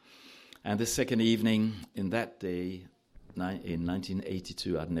preach. And the second evening in that day, in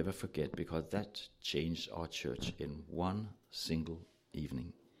 1982, I'd never forget, because that changed our church in one single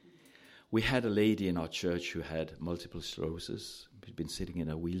evening. We had a lady in our church who had multiple sclerosis. She'd been sitting in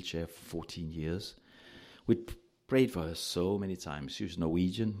a wheelchair for 14 years. We'd prayed for her so many times. She was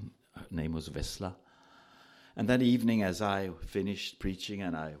Norwegian. Her name was Vesla. And that evening, as I finished preaching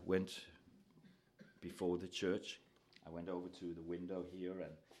and I went before the church, I went over to the window here,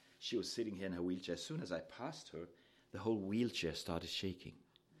 and she was sitting here in her wheelchair. As soon as I passed her, the whole wheelchair started shaking.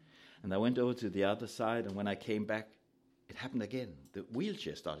 And I went over to the other side, and when I came back, it happened again. The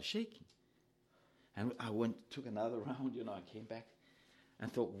wheelchair started shaking. And I took another round, I came back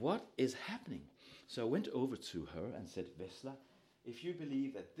and thought, what is happening? So I went over to her and said, Vesla, if you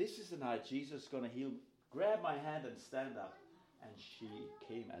believe that this is the night Jesus is going to heal, grab my hand and stand up. And she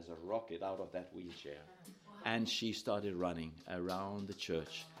came as a rocket out of that wheelchair. And she started running around the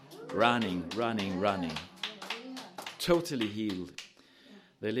church. Running. Totally healed.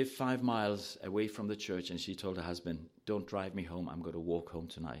 They lived 5 miles away from the church, and she told her husband, don't drive me home, I'm going to walk home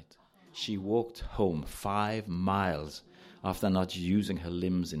tonight. She walked home 5 miles after not using her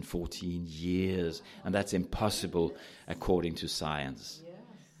limbs in 14 years. And that's impossible according to science. Yes.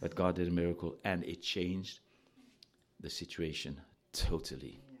 But God did a miracle, and it changed the situation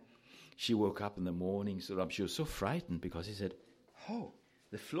totally. She woke up in the morning, stood up. She was so frightened because he said, "Oh,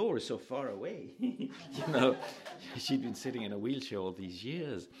 the floor is so far away." She'd been sitting in a wheelchair all these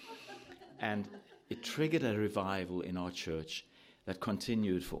years. And it triggered a revival in our church that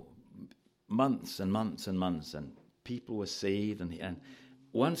continued for months and months and months. And people were saved. And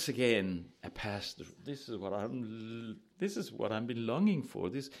once again, a pastor, this is what I've been longing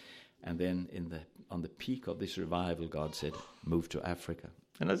for. And then on the peak of this revival, God said, "Move to Africa."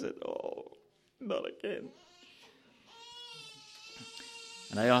 And I said, "Oh, not again."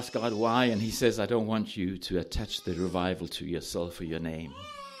 And I asked God why, and he says, "I don't want you to attach the revival to yourself or your name."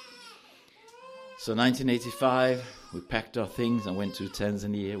 So 1985, we packed our things and went to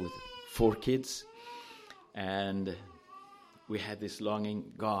Tanzania with 4 kids. And we had this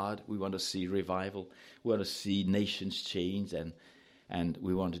longing, God, we want to see revival. We want to see nations change, and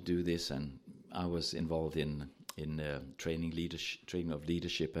we want to do this. And I was involved in training of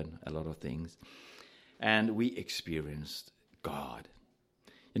leadership and a lot of things. And we experienced God.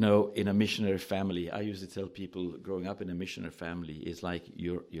 In a missionary family, I usually tell people growing up in a missionary family is like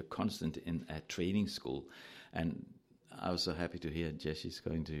you're constant in a training school. And I was so happy to hear Jesse's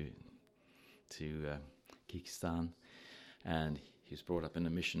going to Kyrgyzstan, and he's brought up in a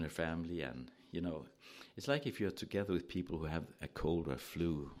missionary family. And it's like if you're together with people who have a cold or a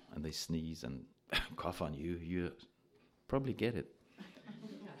flu, and they sneeze and cough on you, you probably get it.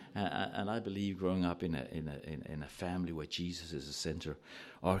 And I believe growing up in a family where Jesus is the center,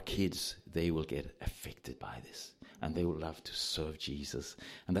 our kids, they will get affected by this, and they will love to serve Jesus.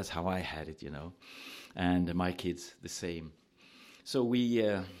 And that's how I had it, And my kids, the same. So we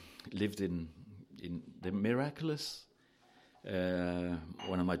lived in the miraculous.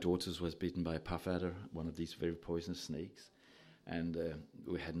 One of my daughters was bitten by a puff adder, one of these very poisonous snakes, and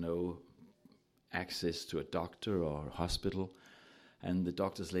we had no access to a doctor or hospital. And the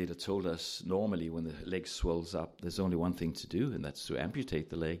doctors later told us, normally when the leg swells up, there's only one thing to do, and that's to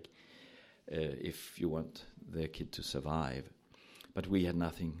amputate the leg if you want their kid to survive. But we had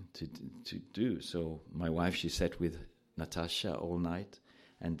nothing to do. So my wife, she sat with Natasha all night,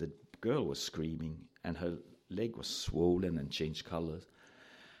 and the girl was screaming, and her leg was swollen and changed colors.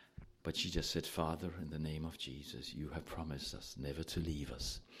 But she just said, "Father, in the name of Jesus, you have promised us never to leave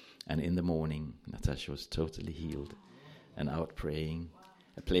us." And in the morning, Natasha was totally healed and out playing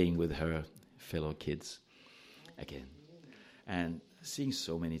with her fellow kids again. And seeing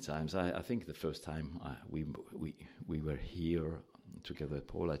so many times, I think the first time we were here together with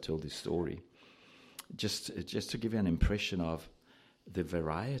Paul, I told this story, just to give you an impression of the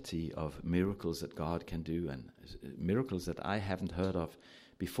variety of miracles that God can do, and miracles that I haven't heard of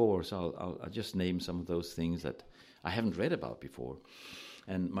before. So I'll just name some of those things that I haven't read about before.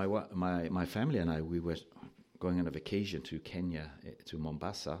 And my family and I, we were going on a vacation to Kenya, to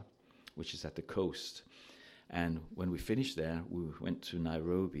Mombasa, which is at the coast. And when we finished there, we went to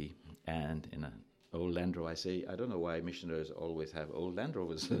Nairobi, and in an old Land Rover, I don't know why missionaries always have old Land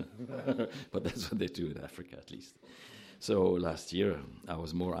Rovers, but that's what they do in Africa at least. So last year, I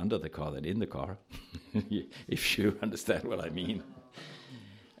was more under the car than in the car, if you understand what I mean.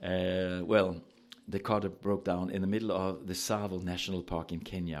 The car broke down in the middle of the Tsavo National Park in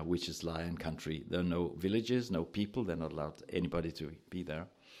Kenya, which is lion country. There are no villages, no people. They're not allowed anybody to be there.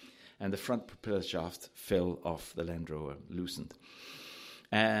 And the front propeller shaft fell off the Land Rover, loosened.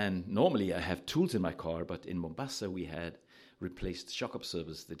 And normally I have tools in my car, but in Mombasa we had replaced shock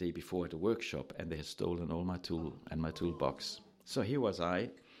absorbers the day before at a workshop, and they had stolen all my tool and my toolbox. So here was I,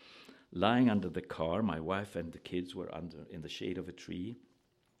 lying under the car. My wife and the kids were in the shade of a tree.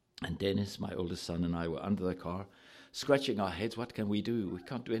 And Dennis, my oldest son, and I were under the car, scratching our heads. What can we do? We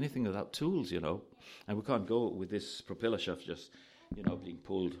can't do anything without tools, And we can't go with this propeller shaft just, being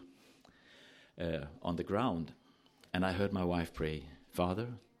pulled on the ground. And I heard my wife pray,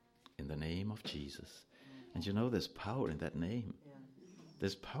 "Father, in the name of Jesus." And there's power in that name. Yeah.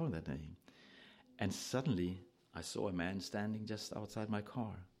 There's power in that name. And suddenly, I saw a man standing just outside my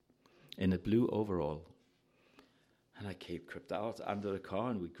car in a blue overall. And I crept out under the car,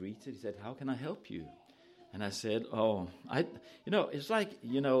 and we greeted. He said, "How can I help you?" And I said, it's like,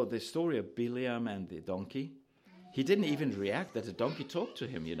 the story of Biliam and the donkey. He didn't even react that the donkey talked to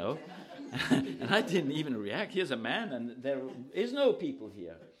him, And I didn't even react. Here's a man, and there is no people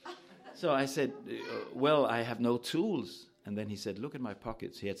here. So I said, I have no tools. And then he said, "Look at my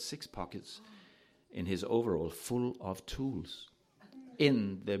pockets." He had 6 pockets in his overall full of tools.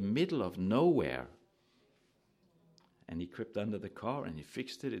 in the middle of nowhere. And he crept under the car and he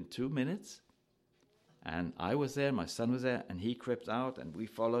fixed it in 2 minutes. And I was there, my son was there, and he crept out and we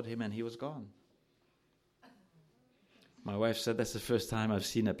followed him and he was gone. My wife said, that's the first time I've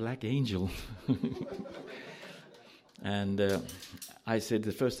seen a black angel. And I said,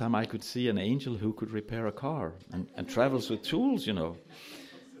 the first time I could see an angel who could repair a car and travels with tools, you know.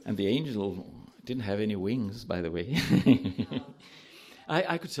 And the angel didn't have any wings, by the way.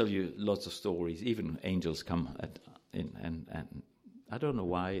 I could tell you lots of stories. Even angels come and I don't know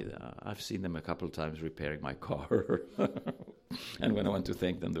why. I've seen them a couple of times repairing my car. And when I went to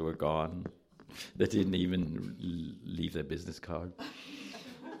thank them, they were gone. They didn't even leave their business card.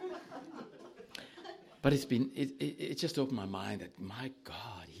 But it just opened my mind that, my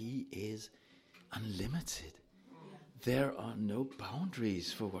God, He is unlimited. There are no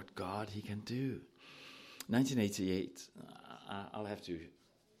boundaries for what God He can do. 1988, I'll have to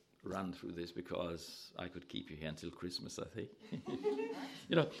run through this because I could keep you here until Christmas, I think.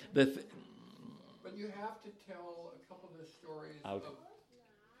 You know, But you have to tell a couple of the stories of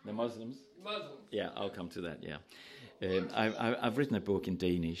the Muslims. Muslims. Yeah, I'll come to that, yeah. I've written a book in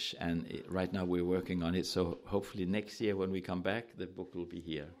Danish, and right now we're working on it, so hopefully next year when we come back, the book will be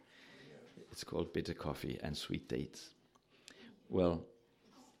here. It's called Bitter Coffee and Sweet Dates. Well,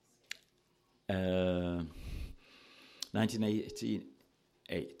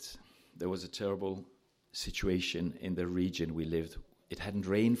 1988, there was a terrible situation in the region we lived. It hadn't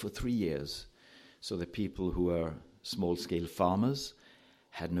rained for 3 years, so the people who are small-scale farmers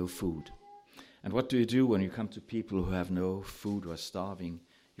had no food. And what do you do when you come to people who have no food or are starving?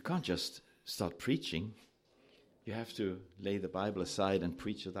 You can't just start preaching. You have to lay the Bible aside and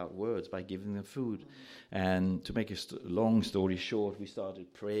preach without words by giving them food. And to make a long story short, we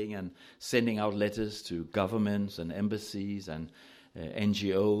started praying and sending out letters to governments and embassies and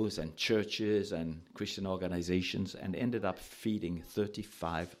NGOs and churches and Christian organizations, and ended up feeding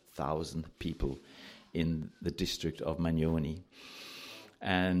 35,000 people in the district of Manioni.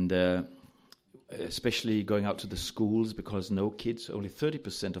 And especially going out to the schools, because no kids, only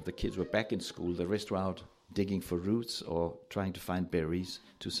 30% of the kids were back in school. The rest were out digging for roots or trying to find berries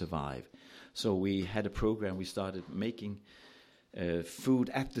to survive. So we had a program. We started making food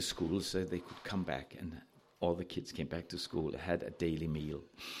at the schools so they could come back, and all the kids came back to school, had a daily meal.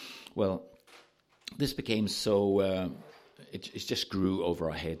 Well, this became so, it just grew over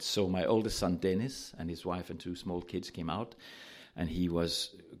our heads. So my oldest son, Dennis, and his wife and 2 small kids came out, and he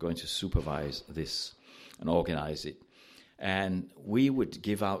was going to supervise this and organize it. And we would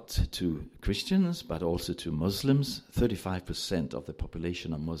give out to Christians, but also to Muslims. 35% of the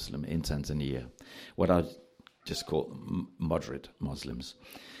population are Muslim in Tanzania, what I just call moderate Muslims.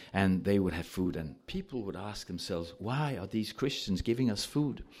 And they would have food, and people would ask themselves, why are these Christians giving us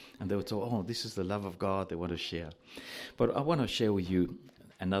food? And they would say, oh, this is the love of God they want to share. But I want to share with you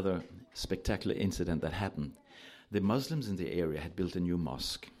another spectacular incident that happened. The Muslims in the area had built a new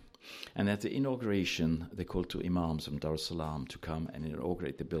mosque. And at the inauguration, they called 2 imams from Dar es Salaam to come and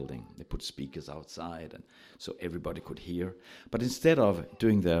inaugurate the building. They put speakers outside, and so everybody could hear. But instead of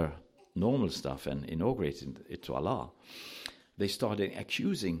doing their normal stuff and inaugurating it to Allah, they started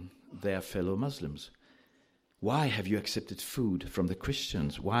accusing their fellow Muslims. Why have you accepted food from the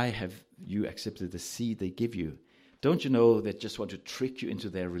Christians? Why have you accepted the seed they give you? Don't you know they just want to trick you into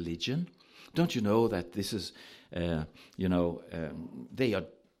their religion? Don't you know that this is, they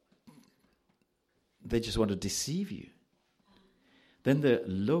just want to deceive you? Then the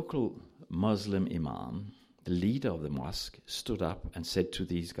local Muslim imam, the leader of the mosque, stood up and said to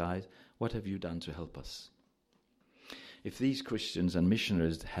these guys, what have you done to help us? If these Christians and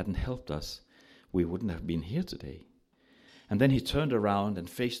missionaries hadn't helped us, we wouldn't have been here today. And then he turned around and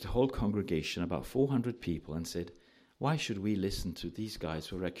faced the whole congregation, about 400 people, and said, why should we listen to these guys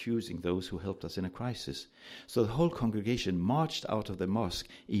who are accusing those who helped us in a crisis? So the whole congregation marched out of the mosque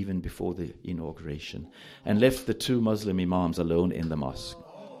even before the inauguration and left the 2 Muslim imams alone in the mosque.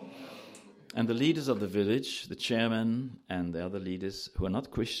 And the leaders of the village, the chairman and the other leaders who are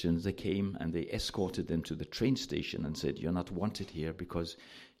not Christians, they came and they escorted them to the train station and said, you're not wanted here because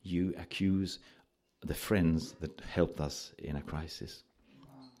you accuse the friends that helped us in a crisis.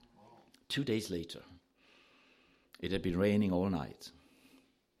 2 days later, it had been raining all night.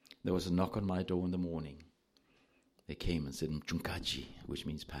 There was a knock on my door in the morning. They came and said, Mchungaji, which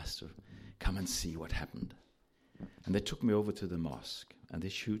means pastor, come and see what happened. And they took me over to the mosque, and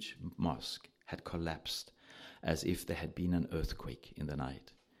this huge mosque had collapsed as if there had been an earthquake in the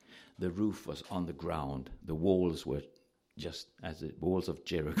night. The roof was on the ground. The walls were just as the walls of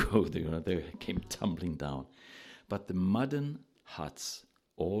Jericho. They came tumbling down. But the modern huts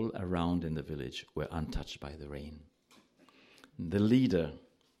all around in the village were untouched by the rain. The leader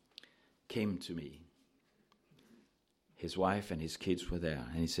came to me. His wife and his kids were there,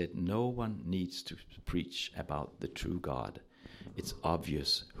 and he said, no one needs to preach about the true God. It's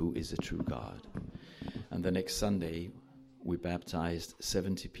obvious who is the true God. And the next Sunday, we baptized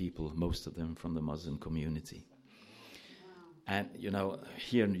 70 people, most of them from the Muslim community. And,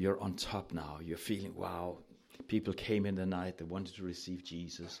 here you're on top now. You're feeling, wow, people came in the night, they wanted to receive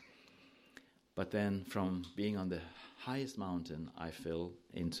Jesus. But then from being on the highest mountain, I fell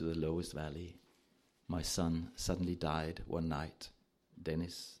into the lowest valley. My son suddenly died one night.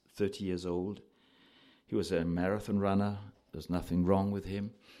 Dennis, 30 years old. He was a marathon runner. There's nothing wrong with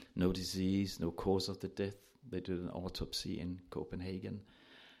him. No disease, no cause of the death. They did an autopsy in Copenhagen.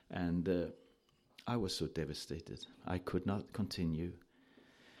 And I was so devastated. I could not continue.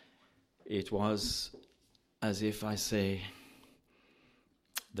 It was as if I say,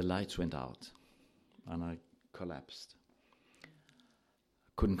 the lights went out and I collapsed.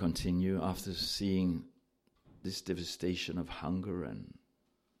 Couldn't continue after seeing this devastation of hunger and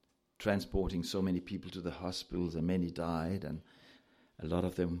transporting so many people to the hospitals, and many died, and a lot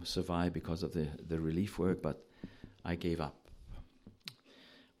of them survived because of the relief work, but I gave up.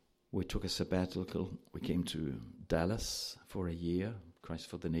 We took a sabbatical. We came to Dallas for a year, Christ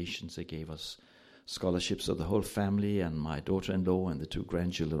for the Nations. They gave us scholarships, so the whole family and my daughter-in-law and the 2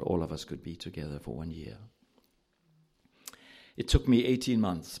 grandchildren, all of us could be together for 1 year. It took me 18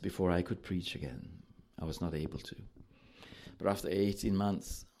 months before I could preach again. I was not able to. But after 18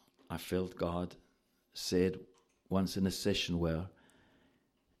 months, I felt God said once in a session where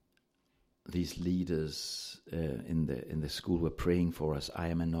these leaders in the school were praying for us, I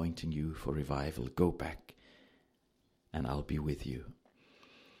am anointing you for revival. Go back and I'll be with you.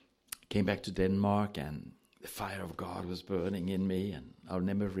 Came back to Denmark and the fire of God was burning in me, and I'll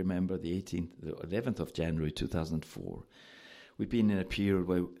never remember the 11th of January 2004. We've been in a period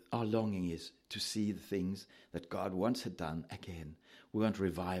where our longing is to see the things that God once had done again. We want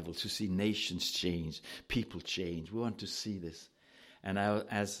revival, to see nations change, people change. We want to see this. And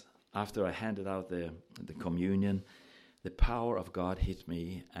after I handed out the communion, the power of God hit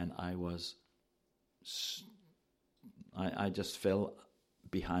me, and I just fell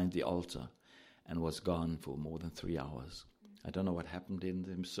behind the altar and was gone for more than 3 hours. I don't know what happened in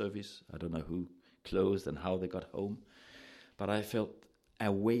the service. I don't know who closed and how they got home. But I felt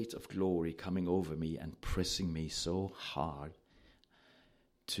a weight of glory coming over me and pressing me so hard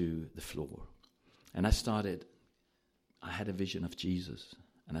to the floor. And I had a vision of Jesus,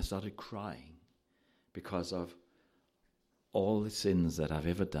 and I started crying because of all the sins that I've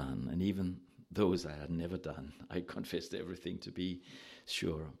ever done, and even those I had never done. I confessed everything, to be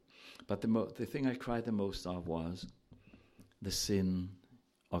sure. But the thing I cried the most of was the sin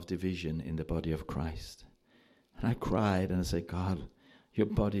of division in the body of Christ. And I cried and I said, God, your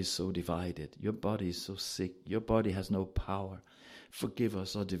body is so divided. Your body is so sick. Your body has no power. Forgive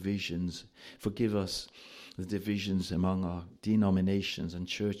us our divisions. Forgive us the divisions among our denominations and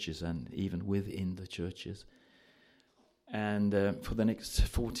churches, and even within the churches. And for the next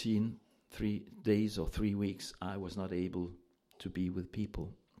 3 days or 3 weeks, I was not able to be with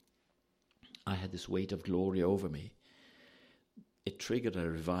people. I had this weight of glory over me. It triggered a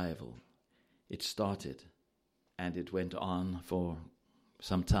revival. It started, and it went on for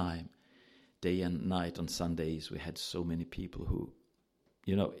some time. Day and night on Sundays, we had so many people who,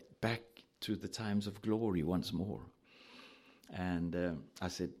 back to the times of glory once more. And I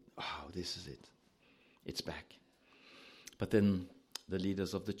said, oh, this is it. It's back. But then the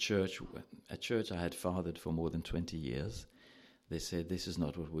leaders of the church, a church I had fathered for more than 20 years, they said, this is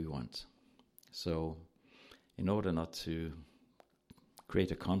not what we want. So in order not to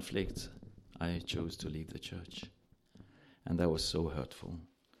create a conflict, I chose to leave the church. And that was so hurtful,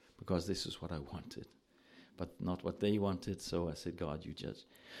 because this is what I wanted, but not what they wanted. So I said, God, you judge.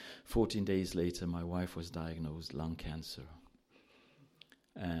 14 days later, my wife was diagnosed lung cancer.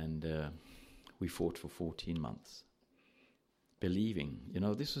 And we fought for 14 months, believing.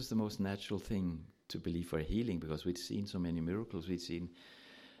 This was the most natural thing to believe for healing, because we'd seen so many miracles. We'd seen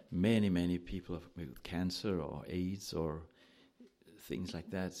many, many people with cancer or AIDS or things like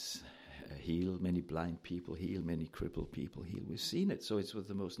that heal, many blind people heal, many crippled people heal. We've seen it, so it was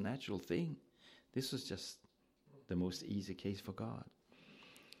the most natural thing. This was just the most easy case for God.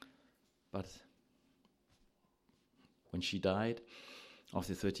 But when she died,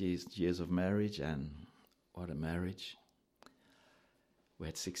 after 38 years of marriage, and what a marriage, we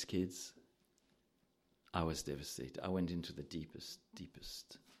had 6 kids, I was devastated. I went into the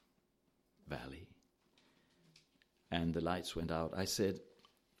deepest valley. and the lights went out. I said,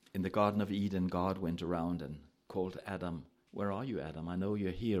 in the Garden of Eden, God went around and called Adam. Where are you, Adam? I know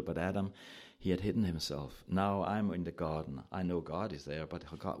you're here, but Adam, he had hidden himself. Now I'm in the garden. I know God is there, but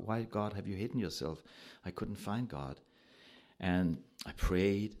God, why, God, have you hidden yourself? I couldn't find God. And I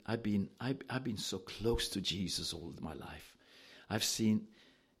prayed. I've been so close to Jesus all my life. I've seen,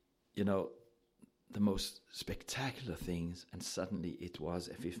 the most spectacular things, and suddenly it was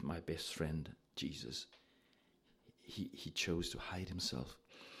as if my best friend, Jesus, he chose to hide himself.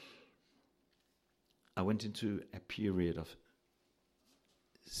 I went into a period of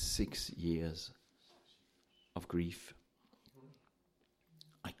 6 years of grief.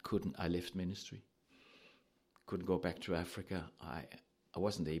 I left ministry. Couldn't go back to Africa. I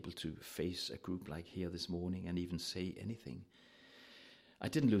wasn't able to face a group like here this morning and even say anything. I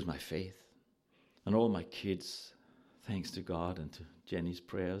didn't lose my faith. And all my kids, thanks to God and to Jenny's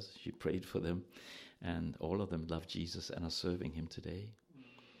prayers, she prayed for them, and all of them love Jesus and are serving him today.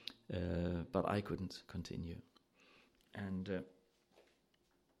 But I couldn't continue. And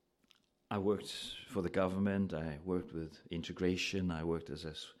I worked for the government, I worked with integration, I worked as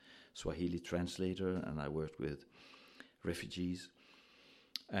a Swahili translator, and I worked with refugees.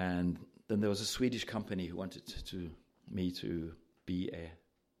 And then there was a Swedish company who wanted me to be a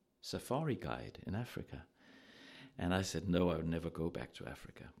safari guide in Africa. And I said, no, I would never go back to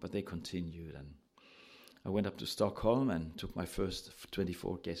Africa. But they continued, and I went up to Stockholm and took my first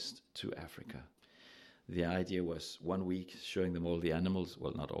 24 guests to Africa. The idea was 1 week showing them all the animals,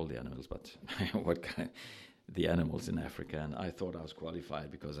 well, not all the animals, but the animals in Africa. And I thought I was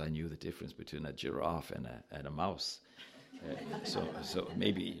qualified because I knew the difference between a giraffe and a mouse. So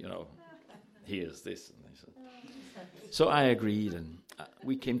maybe, here's this. And so I agreed, and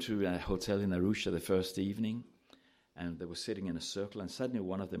we came to a hotel in Arusha the first evening, and they were sitting in a circle, and suddenly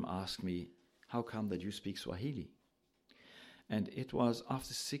one of them asked me, how come that you speak Swahili? And it was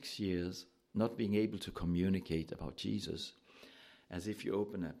after 6 years not being able to communicate about Jesus, as if you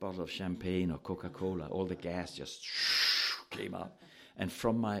open a bottle of champagne or Coca-Cola, all the gas just came up. And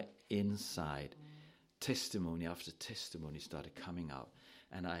from my inside, testimony after testimony started coming out.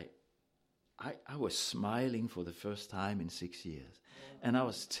 And I was smiling for the first time in 6 years. And I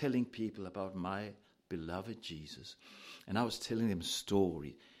was telling people about my beloved Jesus. And I was telling them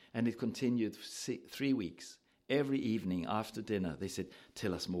stories. And it continued 3 weeks. Every evening after dinner, they said,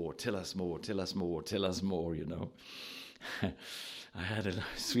 tell us more, tell us more, tell us more, tell us more, I had a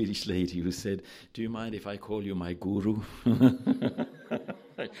Swedish lady who said, do you mind if I call you my guru?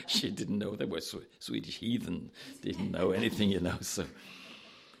 She didn't know they were Swedish heathen, didn't know anything, So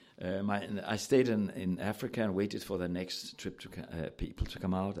I stayed in Africa and waited for the next trip people to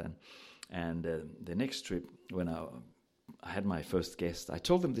come out. And the next trip, when I had my first guest, I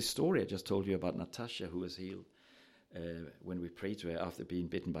told them this story I just told you about Natasha, who was healed when we prayed to her after being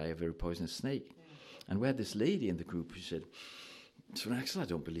bitten by a very poisonous snake. And we had this lady in the group who said, Sven Axel, I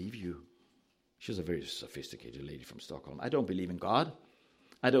don't believe you. She was a very sophisticated lady from Stockholm. I don't believe in God.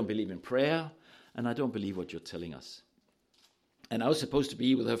 I don't believe in prayer. And I don't believe what you're telling us. And I was supposed to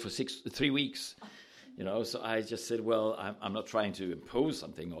be with her for 3 weeks. So I just said, well, I'm not trying to impose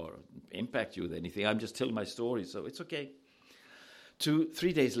something or impact you with anything. I'm just telling my story, so it's okay.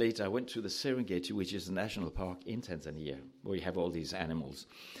 3 days later, I went to the Serengeti, which is a national park in Tanzania, where you have all these animals.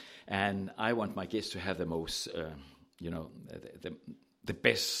 And I want my guests to have the most, the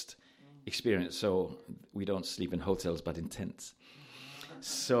best experience. So we don't sleep in hotels, but in tents.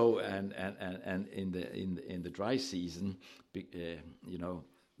 So and in the dry season,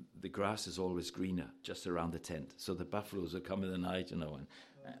 the grass is always greener just around the tent. So the buffaloes will come in the night, and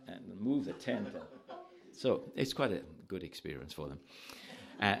move the tent. So it's quite a good experience for them.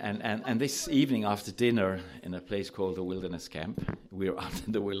 And this evening after dinner in a place called the Wilderness Camp, we were out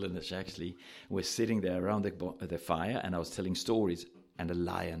in the wilderness actually, we're sitting there around the fire, and I was telling stories, and a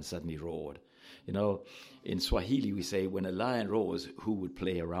lion suddenly roared. In Swahili we say, when a lion roars, who would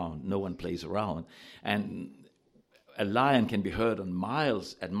play around? No one plays around. And a lion can be heard at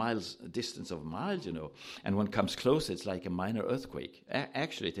miles distance of miles, and when it comes closer, it's like a minor earthquake.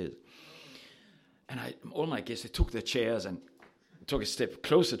 Actually, it is. And all my guests, they took their chairs and took a step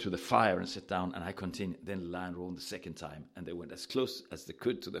closer to the fire and sat down, and I continued. Then the lion roared the second time, and they went as close as they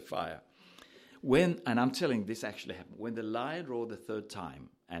could to the fire. And I'm telling this actually happened, when the lion roared the third time,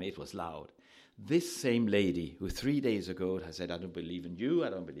 and it was loud, this same lady who 3 days ago had said, I don't believe in you, I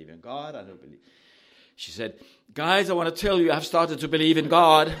don't believe in God, I don't believe... She said, guys, I want to tell you, I've started to believe in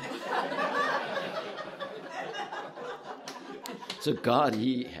God. So God,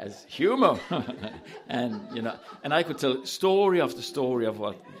 he has humor. And I could tell story after story of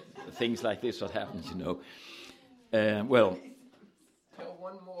what things like this, what happened, Well, Tell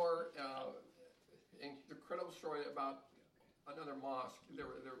one more incredible story about another mosque. There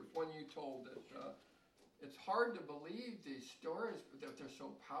was one you told that it's hard to believe these stories, but that they're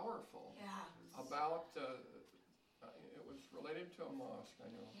so powerful. Yeah. About it was related to a mosque, I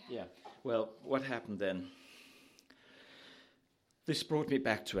know. yeah. Well, what happened then? This brought me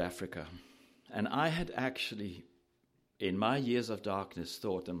back to Africa. And I had actually, in my years of darkness,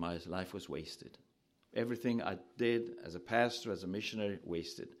 thought that my life was wasted. Everything I did as a pastor, as a missionary,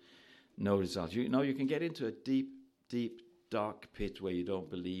 wasted. No result. You know, you can get into a deep, deep, dark pit where you don't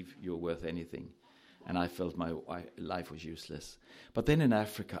believe you're worth anything. And I felt my life was useless. But then in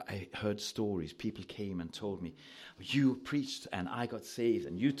Africa, I heard stories. People came and told me, you preached and I got saved,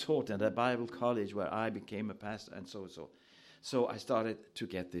 and you taught at a Bible college where I became a pastor, and so. So I started to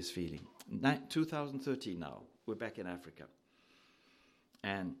get this feeling. 2013 now, we're back in Africa.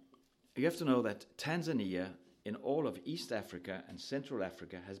 And you have to know that Tanzania, in all of East Africa and Central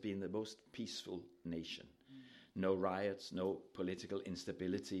Africa, has been the most peaceful nation. No riots, no political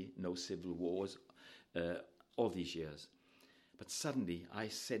instability, no civil wars, all these years. But suddenly I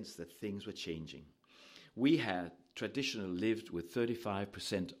sensed that things were changing. We had traditionally lived with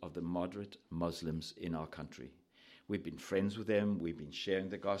 35% of the moderate Muslims in our country. We've been friends with them, we've been sharing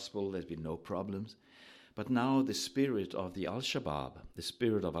the gospel, there's been no problems. But now the spirit of the Al-Shabaab, the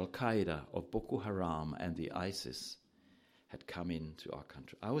spirit of Al-Qaeda, of Boko Haram and the ISIS had come into our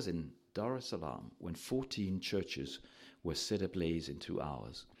country. I was in Dar es Salaam when 14 churches were set ablaze in 2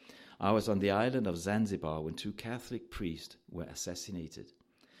 hours. I was on the island of Zanzibar when 2 Catholic priests were assassinated.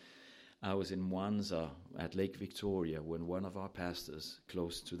 I was in Mwanza at Lake Victoria when one of our pastors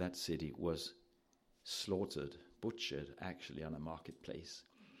close to that city was slaughtered, butchered actually on a marketplace.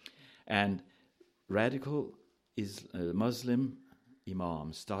 And radical Muslim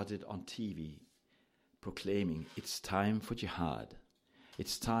imams started on TV proclaiming it's time for jihad.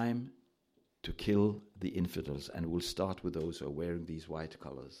 It's time to kill the infidels, and we'll start with those who are wearing these white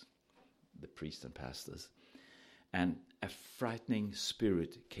collars, the priests and pastors. And a frightening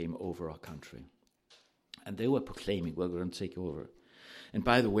spirit came over our country. And they were proclaiming, we're going to take over. And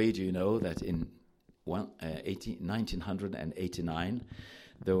by the way, do you know that in 1989,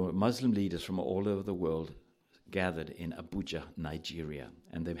 there were Muslim leaders from all over the world gathered in Abuja, Nigeria.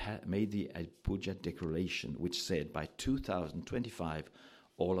 And they made the Abuja Declaration, which said by 2025,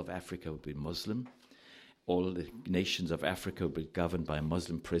 all of Africa would be Muslim. All the nations of Africa would be governed by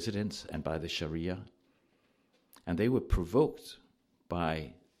Muslim presidents and by the Sharia. And they were provoked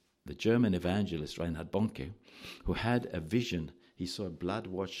by the German evangelist Reinhard Bonnke, who had a vision. He saw a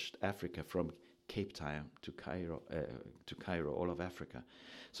blood-washed Africa from Cape Town to Cairo, all of Africa.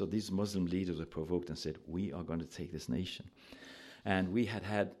 So these Muslim leaders were provoked and said, we are going to take this nation. And we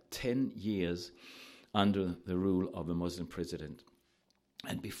had 10 years under the rule of a Muslim president.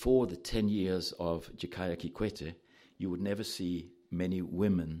 And before the 10 years of Jakaya Kikwete, you would never see many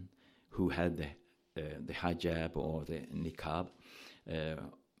women who had the hijab or the niqab.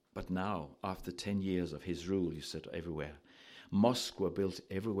 But now, after 10 years of his rule, you said everywhere. Mosques were built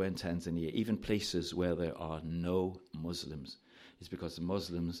everywhere in Tanzania, even places where there are no Muslims. It's because the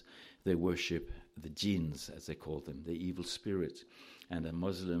Muslims, they worship the jinns, as they call them, the evil spirits. And a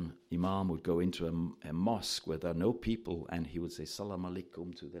Muslim imam would go into a mosque where there are no people, and he would say, Salam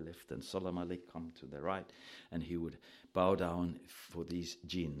alaikum to the left and Salam alaikum to the right. And he would bow down for these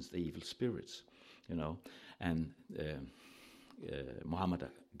jinns, the evil spirits, you know. And Muhammad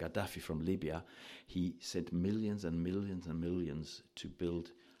Gaddafi from Libya, he sent millions and millions and millions to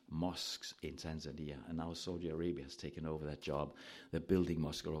build mosques in Tanzania, and now Saudi Arabia has taken over that job. They're building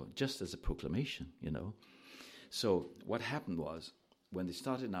mosques just as a proclamation, you know. So what happened was, when they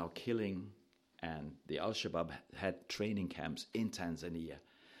started now killing, and the Al-Shabaab had training camps in Tanzania,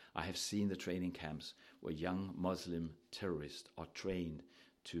 I have seen the training camps where young Muslim terrorists are trained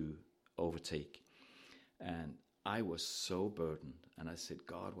to overtake. And I was so burdened, and I said,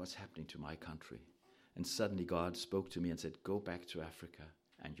 God, what's happening to my country? And suddenly God spoke to me and said, go back to Africa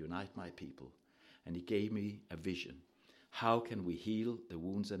and unite my people. And he gave me a vision. How can we heal the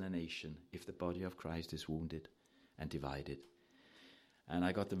wounds in a nation if the body of Christ is wounded and divided? And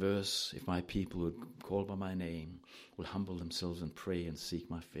I got the verse, if my people would call by my name, will humble themselves and pray and seek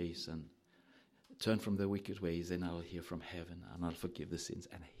my face and turn from their wicked ways, then I'll hear from heaven and I'll forgive the sins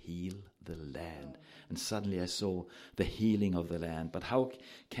and heal the land. And suddenly I saw the healing of the land. But how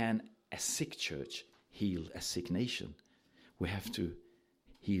can a sick church heal a sick nation? We have to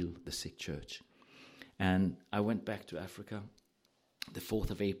heal the sick church. And I went back to Africa. The 4th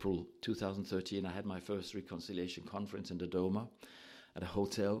of April 2013, I had my first reconciliation conference in Dodoma at a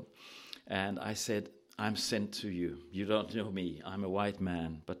hotel. And I said, I'm sent to you. You don't know me. I'm a white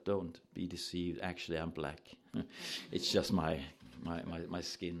man, but don't be deceived. Actually, I'm black. It's just my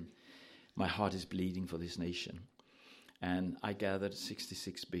skin. My heart is bleeding for this nation. And I gathered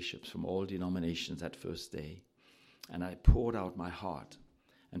 66 bishops from all denominations that first day. And I poured out my heart.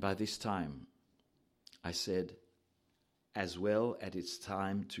 And by this time, I said, as well as it's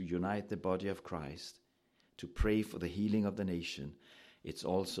time to unite the body of Christ, to pray for the healing of the nation, it's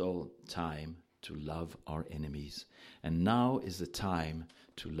also time to love our enemies. And now is the time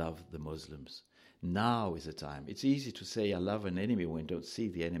to love the Muslims. Now is the time. It's easy to say I love an enemy when you don't see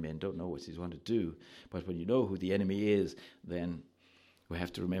the enemy and don't know what he's going to do. But when you know who the enemy is, then we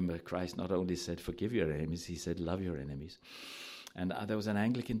have to remember Christ not only said forgive your enemies, he said love your enemies. And there was an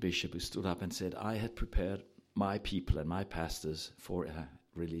Anglican bishop who stood up and said, I had prepared my people and my pastors for a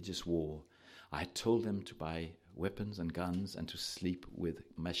religious war. I had told them to buy weapons and guns and to sleep with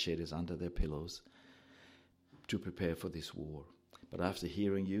machetes under their pillows to prepare for this war. But after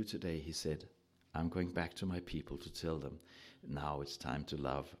hearing you today, he said, I'm going back to my people to tell them, now it's time to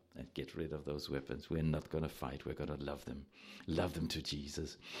love and get rid of those weapons. We're not going to fight. We're going to love them to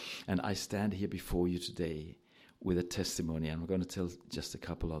Jesus. And I stand here before you today with a testimony, and I'm going to tell just a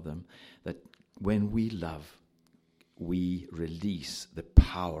couple of them, that when we love, we release the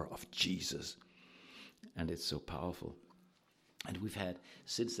power of Jesus. And it's so powerful. And we've had,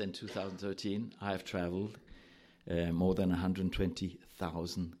 since then, 2013, I have traveled more than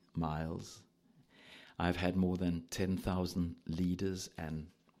 120,000 miles. I've had more than 10,000 leaders and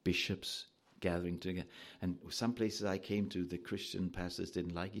bishops gathering together. And some places I came to, the Christian pastors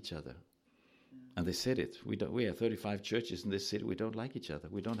didn't like each other. And they said it. We have 35 churches in this city. We don't like each other.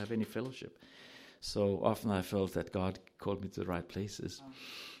 We don't have any fellowship. So often I felt that God called me to the right places.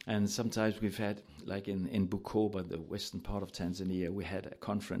 And sometimes we've had, like in Bukoba, the western part of Tanzania, we had a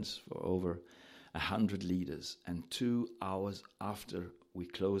conference for over 100 leaders. And 2 hours after we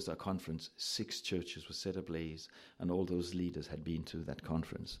closed our conference, 6 churches were set ablaze, and all those leaders had been to that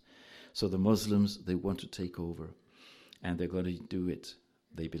conference. So the Muslims, they want to take over, and they're going to do it,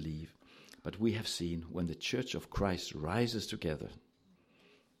 they believe. But we have seen when the Church of Christ rises together,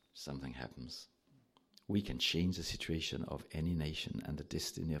 something happens. We can change the situation of any nation and the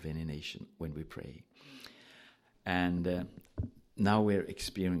destiny of any nation when we pray. And now we're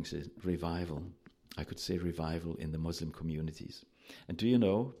experiencing revival. I could say revival in the Muslim communities. And do you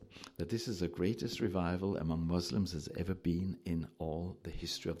know that this is the greatest revival among Muslims has ever been in all the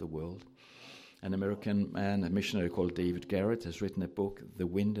history of the world? An American man, a missionary called David Garrett, has written a book, The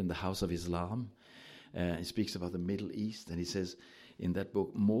Wind in the House of Islam. He speaks about the Middle East, and he says in that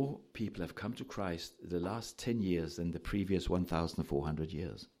book, more people have come to Christ the last 10 years than the previous 1,400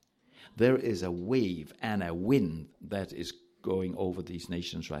 years. There is a wave and a wind that is going over these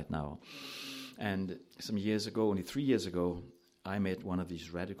nations right now. And some years ago, only 3 years ago, I met one of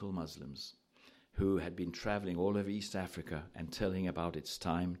these radical Muslims who had been traveling all over East Africa and telling about it's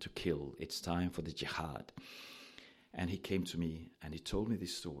time to kill, it's time for the jihad. And he came to me and he told me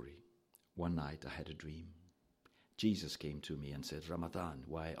this story. One night I had a dream. Jesus came to me and said, Ramadan,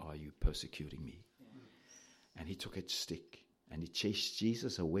 why are you persecuting me? And he took a stick and he chased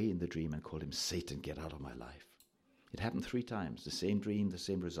Jesus away in the dream and called him, Satan, get out of my life. It happened 3 times, the same dream, the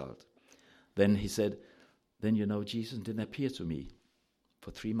same result. Then he said, then you know, Jesus didn't appear to me for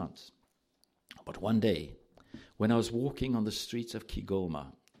 3 months. But one day, when I was walking on the streets of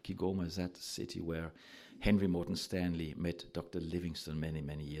Kigoma is that city where Henry Morton Stanley met Dr. Livingstone many,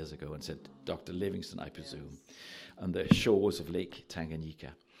 many years ago and said, Dr. Livingstone, I presume, on the shores of Lake Tanganyika.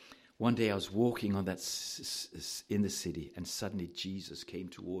 One day I was walking on that in the city, and suddenly Jesus came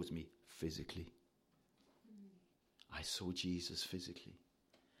towards me physically. I saw Jesus physically.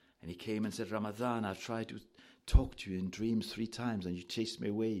 And he came and said, Ramadan, I've tried to talk to you in dreams 3 times, and you chased me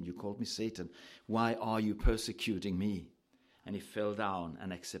away, and you called me Satan. Why are you persecuting me? And he fell down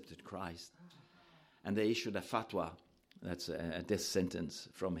and accepted Christ. And they issued a fatwa, that's a death sentence,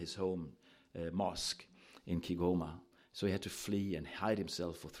 from his home mosque in Kigoma. So he had to flee and hide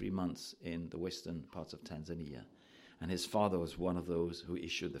himself for 3 months in the western parts of Tanzania. And his father was one of those who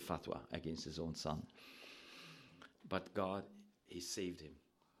issued the fatwa against his own son. But God, he saved him.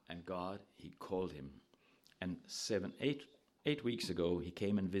 And God, he called him. And 8 weeks ago, he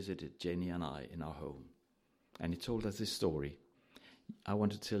came and visited Jenny and I in our home. And he told us this story. I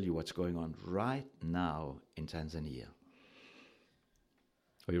want to tell you what's going on right now in Tanzania.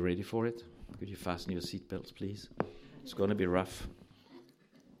 Are you ready for it? Could you fasten your seatbelts, please? It's going to be rough.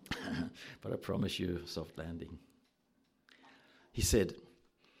 But I promise you a soft landing. He said,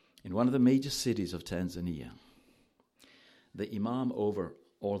 in one of the major cities of Tanzania, the imam over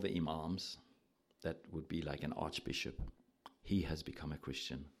all the imams that would be like an archbishop. He has become a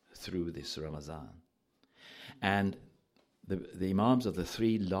Christian through this Ramadan. And the imams of the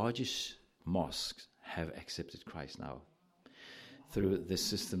 3 largest mosques have accepted Christ now through this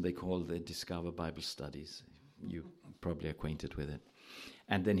system they call the Discover Bible Studies. You're probably acquainted with it.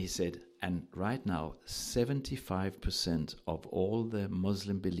 And then he said, and right now, 75% of all the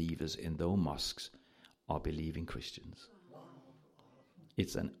Muslim believers in those mosques are believing Christians.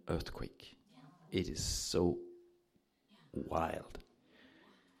 It's an earthquake. It is so wild.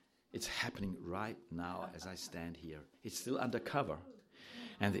 It's happening right now as I stand here. It's still undercover.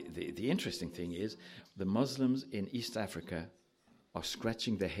 And the interesting thing is, the Muslims in East Africa are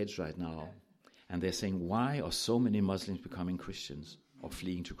scratching their heads right now, and they're saying, why are so many Muslims becoming Christians or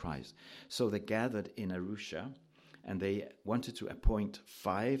fleeing to Christ? So they gathered in Arusha, and they wanted to appoint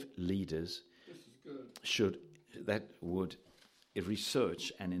 5 leaders that would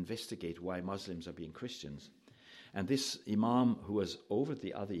research and investigate why Muslims are being Christians. And this imam, who was over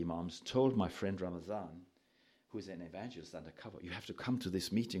the other imams, told my friend Ramazan, who is an evangelist undercover, you have to come to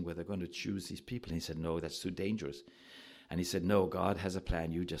this meeting where they're going to choose these people. And he said, no, that's too dangerous. And he said, no, God has a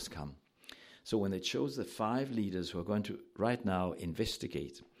plan, you just come. So when they chose the 5 leaders who are going to right now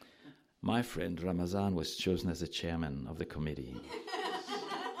investigate, my friend Ramazan was chosen as the chairman of the committee.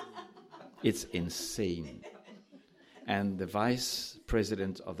 It's insane. And the vice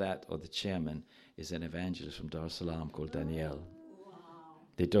president of that, or the chairman, is an evangelist from Dar es Salaam called Danielle.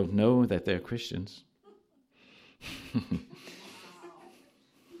 They don't know that they're Christians.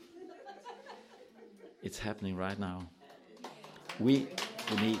 It's happening right now. We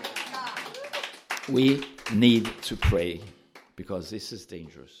need to pray, because this is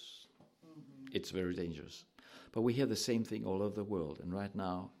dangerous. It's very dangerous. But we hear the same thing all over the world. And right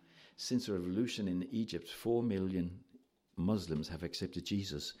now, since the revolution in Egypt, 4 million Muslims have accepted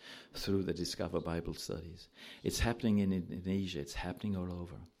Jesus through the Discover Bible Studies. It's happening in Indonesia. It's happening all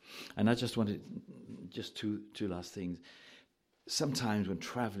over. And I just wanted, just two last things. Sometimes when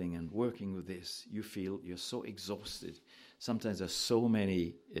traveling and working with this, you feel you're so exhausted. Sometimes there's so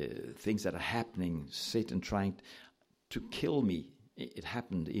many things that are happening, Satan trying to kill me. It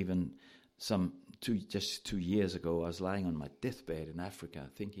happened even just 2 years ago. I was lying on my deathbed in Africa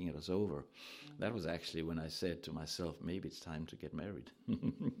thinking it was over. That was actually when I said to myself, maybe it's time to get married.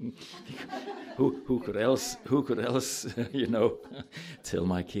 Who could else, tell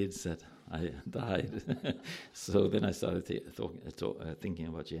my kids that I died? So then I started thinking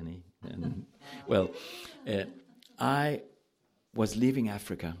about Jenny. And I was leaving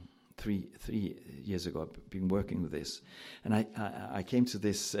Africa 3 years ago. I've been working with this, and I came to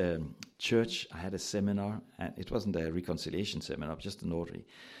this church. I had a seminar, and it wasn't a reconciliation seminar, just an ordinary.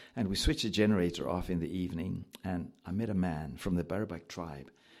 And we switched the generator off in the evening, and I met a man from the Barabak tribe.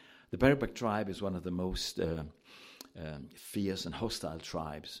 The Barabak tribe is one of the most fierce and hostile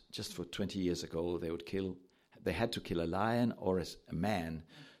tribes. Just for 20 years ago, they had to kill a lion or a man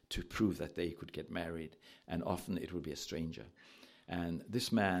to prove that they could get married, and often it would be a stranger. And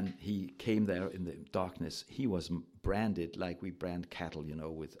this man, he came there in the darkness. He was branded like we brand cattle,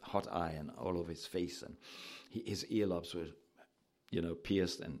 with hot iron all over his face, and his earlobes were,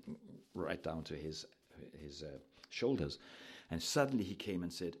 pierced and right down to his shoulders. And suddenly he came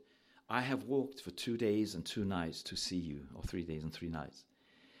and said, I have walked for 2 days and 2 nights to see you, or 3 days and 3 nights.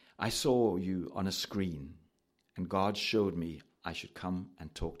 I saw you on a screen, and God showed me I should come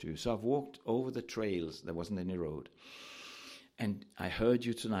and talk to you. So I've walked over the trails. There wasn't any road. And I heard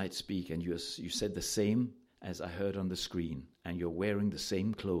you tonight speak, and you said the same as I heard on the screen, and you're wearing the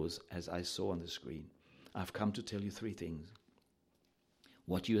same clothes as I saw on the screen. I've come to tell you 3 things.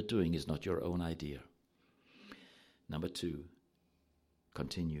 What you are doing is not your own idea. Number 2,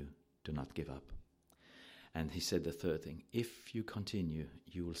 continue. Do not give up. And he said the 3rd thing, if you continue,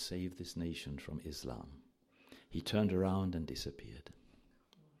 you will save this nation from Islam. He turned around and disappeared.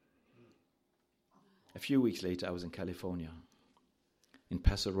 A few weeks later, I was in California, in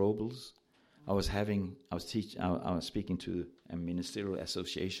Paso Robles. I was speaking to a ministerial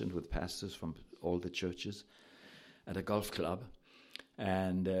association with pastors from all the churches at a golf club.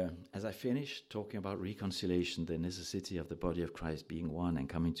 And as I finished talking about reconciliation, the necessity of the body of Christ being one and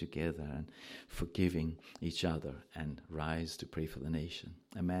coming together and forgiving each other and rise to pray for the nation,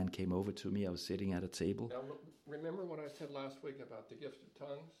 a man came over to me. I was sitting at a table. Now, remember what I said last week about the gift of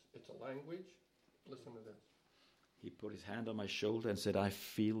tongues? It's a language. Listen to this. He put his hand on my shoulder and said, I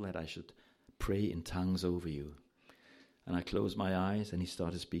feel that I should pray in tongues over you. And I closed my eyes, and he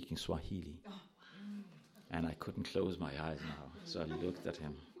started speaking Swahili. And I couldn't close my eyes now, so I looked at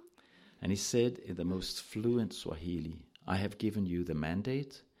him. And he said in the most fluent Swahili, I have given you the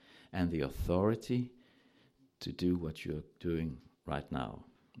mandate, and the authority to do what you're doing right now.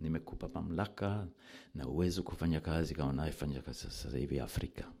 Nimekupa mamlaka na uwezo kufanya kazi kama naifanya kazi sasa hivi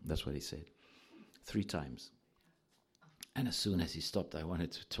Afrika. That's what he said 3 times. And as soon as he stopped, I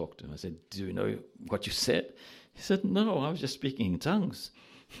wanted to talk to him. I said, do you know what you said? He said, no, I was just speaking in tongues.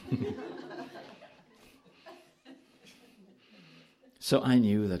 So I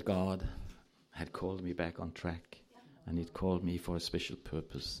knew that God had called me back on track, and he'd called me for a special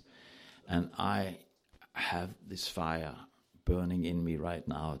purpose. And I have this fire burning in me right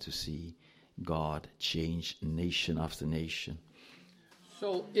now to see God change nation after nation.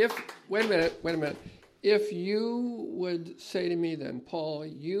 So wait a minute. If you would say to me then, Paul,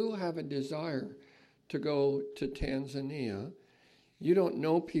 you have a desire to go to Tanzania, you don't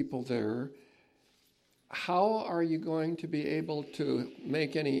know people there, how are you going to be able to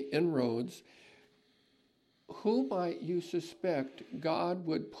make any inroads? Who might you suspect God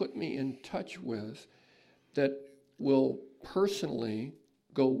would put me in touch with that will personally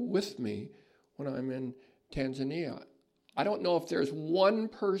go with me when I'm in Tanzania? I don't know if there's one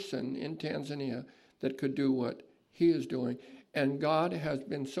person in Tanzania that could do what he is doing. And God has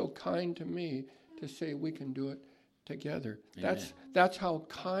been so kind to me to say we can do it together. Amen. That's how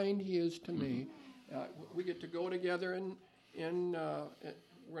kind he is to me. We get to go together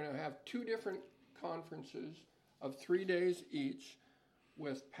we're going to have 2 different conferences of 3 days each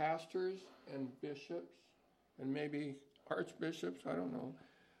with pastors and bishops and maybe archbishops, I don't know.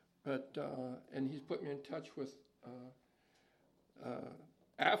 But and he's put me in touch with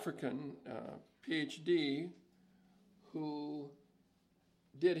African PhD who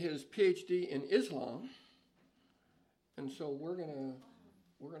did his PhD in Islam, and so we're gonna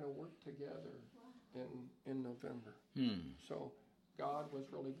work together in November. So God was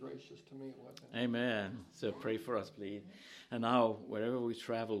really gracious to me, wasn't he? Amen. So pray for us, please. And now, wherever we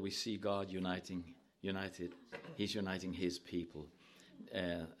travel, we see God united. He's uniting his people.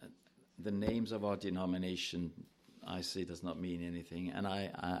 The names of our denomination, I say, does not mean anything. And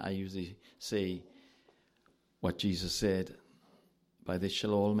I usually say what Jesus said, by this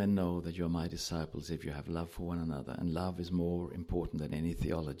shall all men know that you are my disciples if you have love for one another. And love is more important than any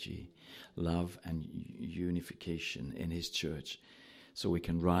theology. Love and unification in his church. So we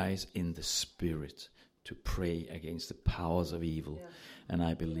can rise in the spirit to pray against the powers of evil. Yeah. And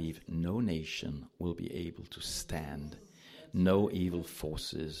I believe no nation will be able to stand. No evil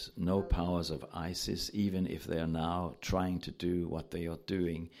forces, no powers of ISIS, even if they are now trying to do what they are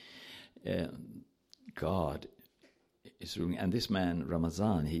doing. God is ruling. And this man,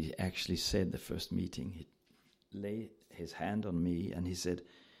 Ramazan, he actually said the first meeting, he laid his hand on me and he said,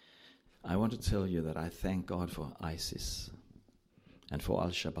 I want to tell you that I thank God for ISIS and for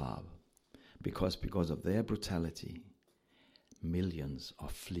Al-Shabaab, because of their brutality, millions are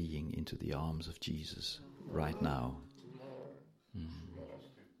fleeing into the arms of Jesus right now.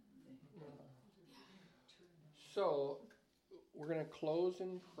 So, we're going to close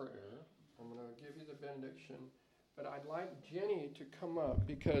in prayer. I'm going to give you the benediction. But I'd like Jenny to come up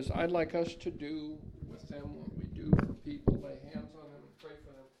because I'd like us to do with them what we do for people, lay hands on them and pray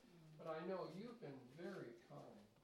for them. But I know you've been very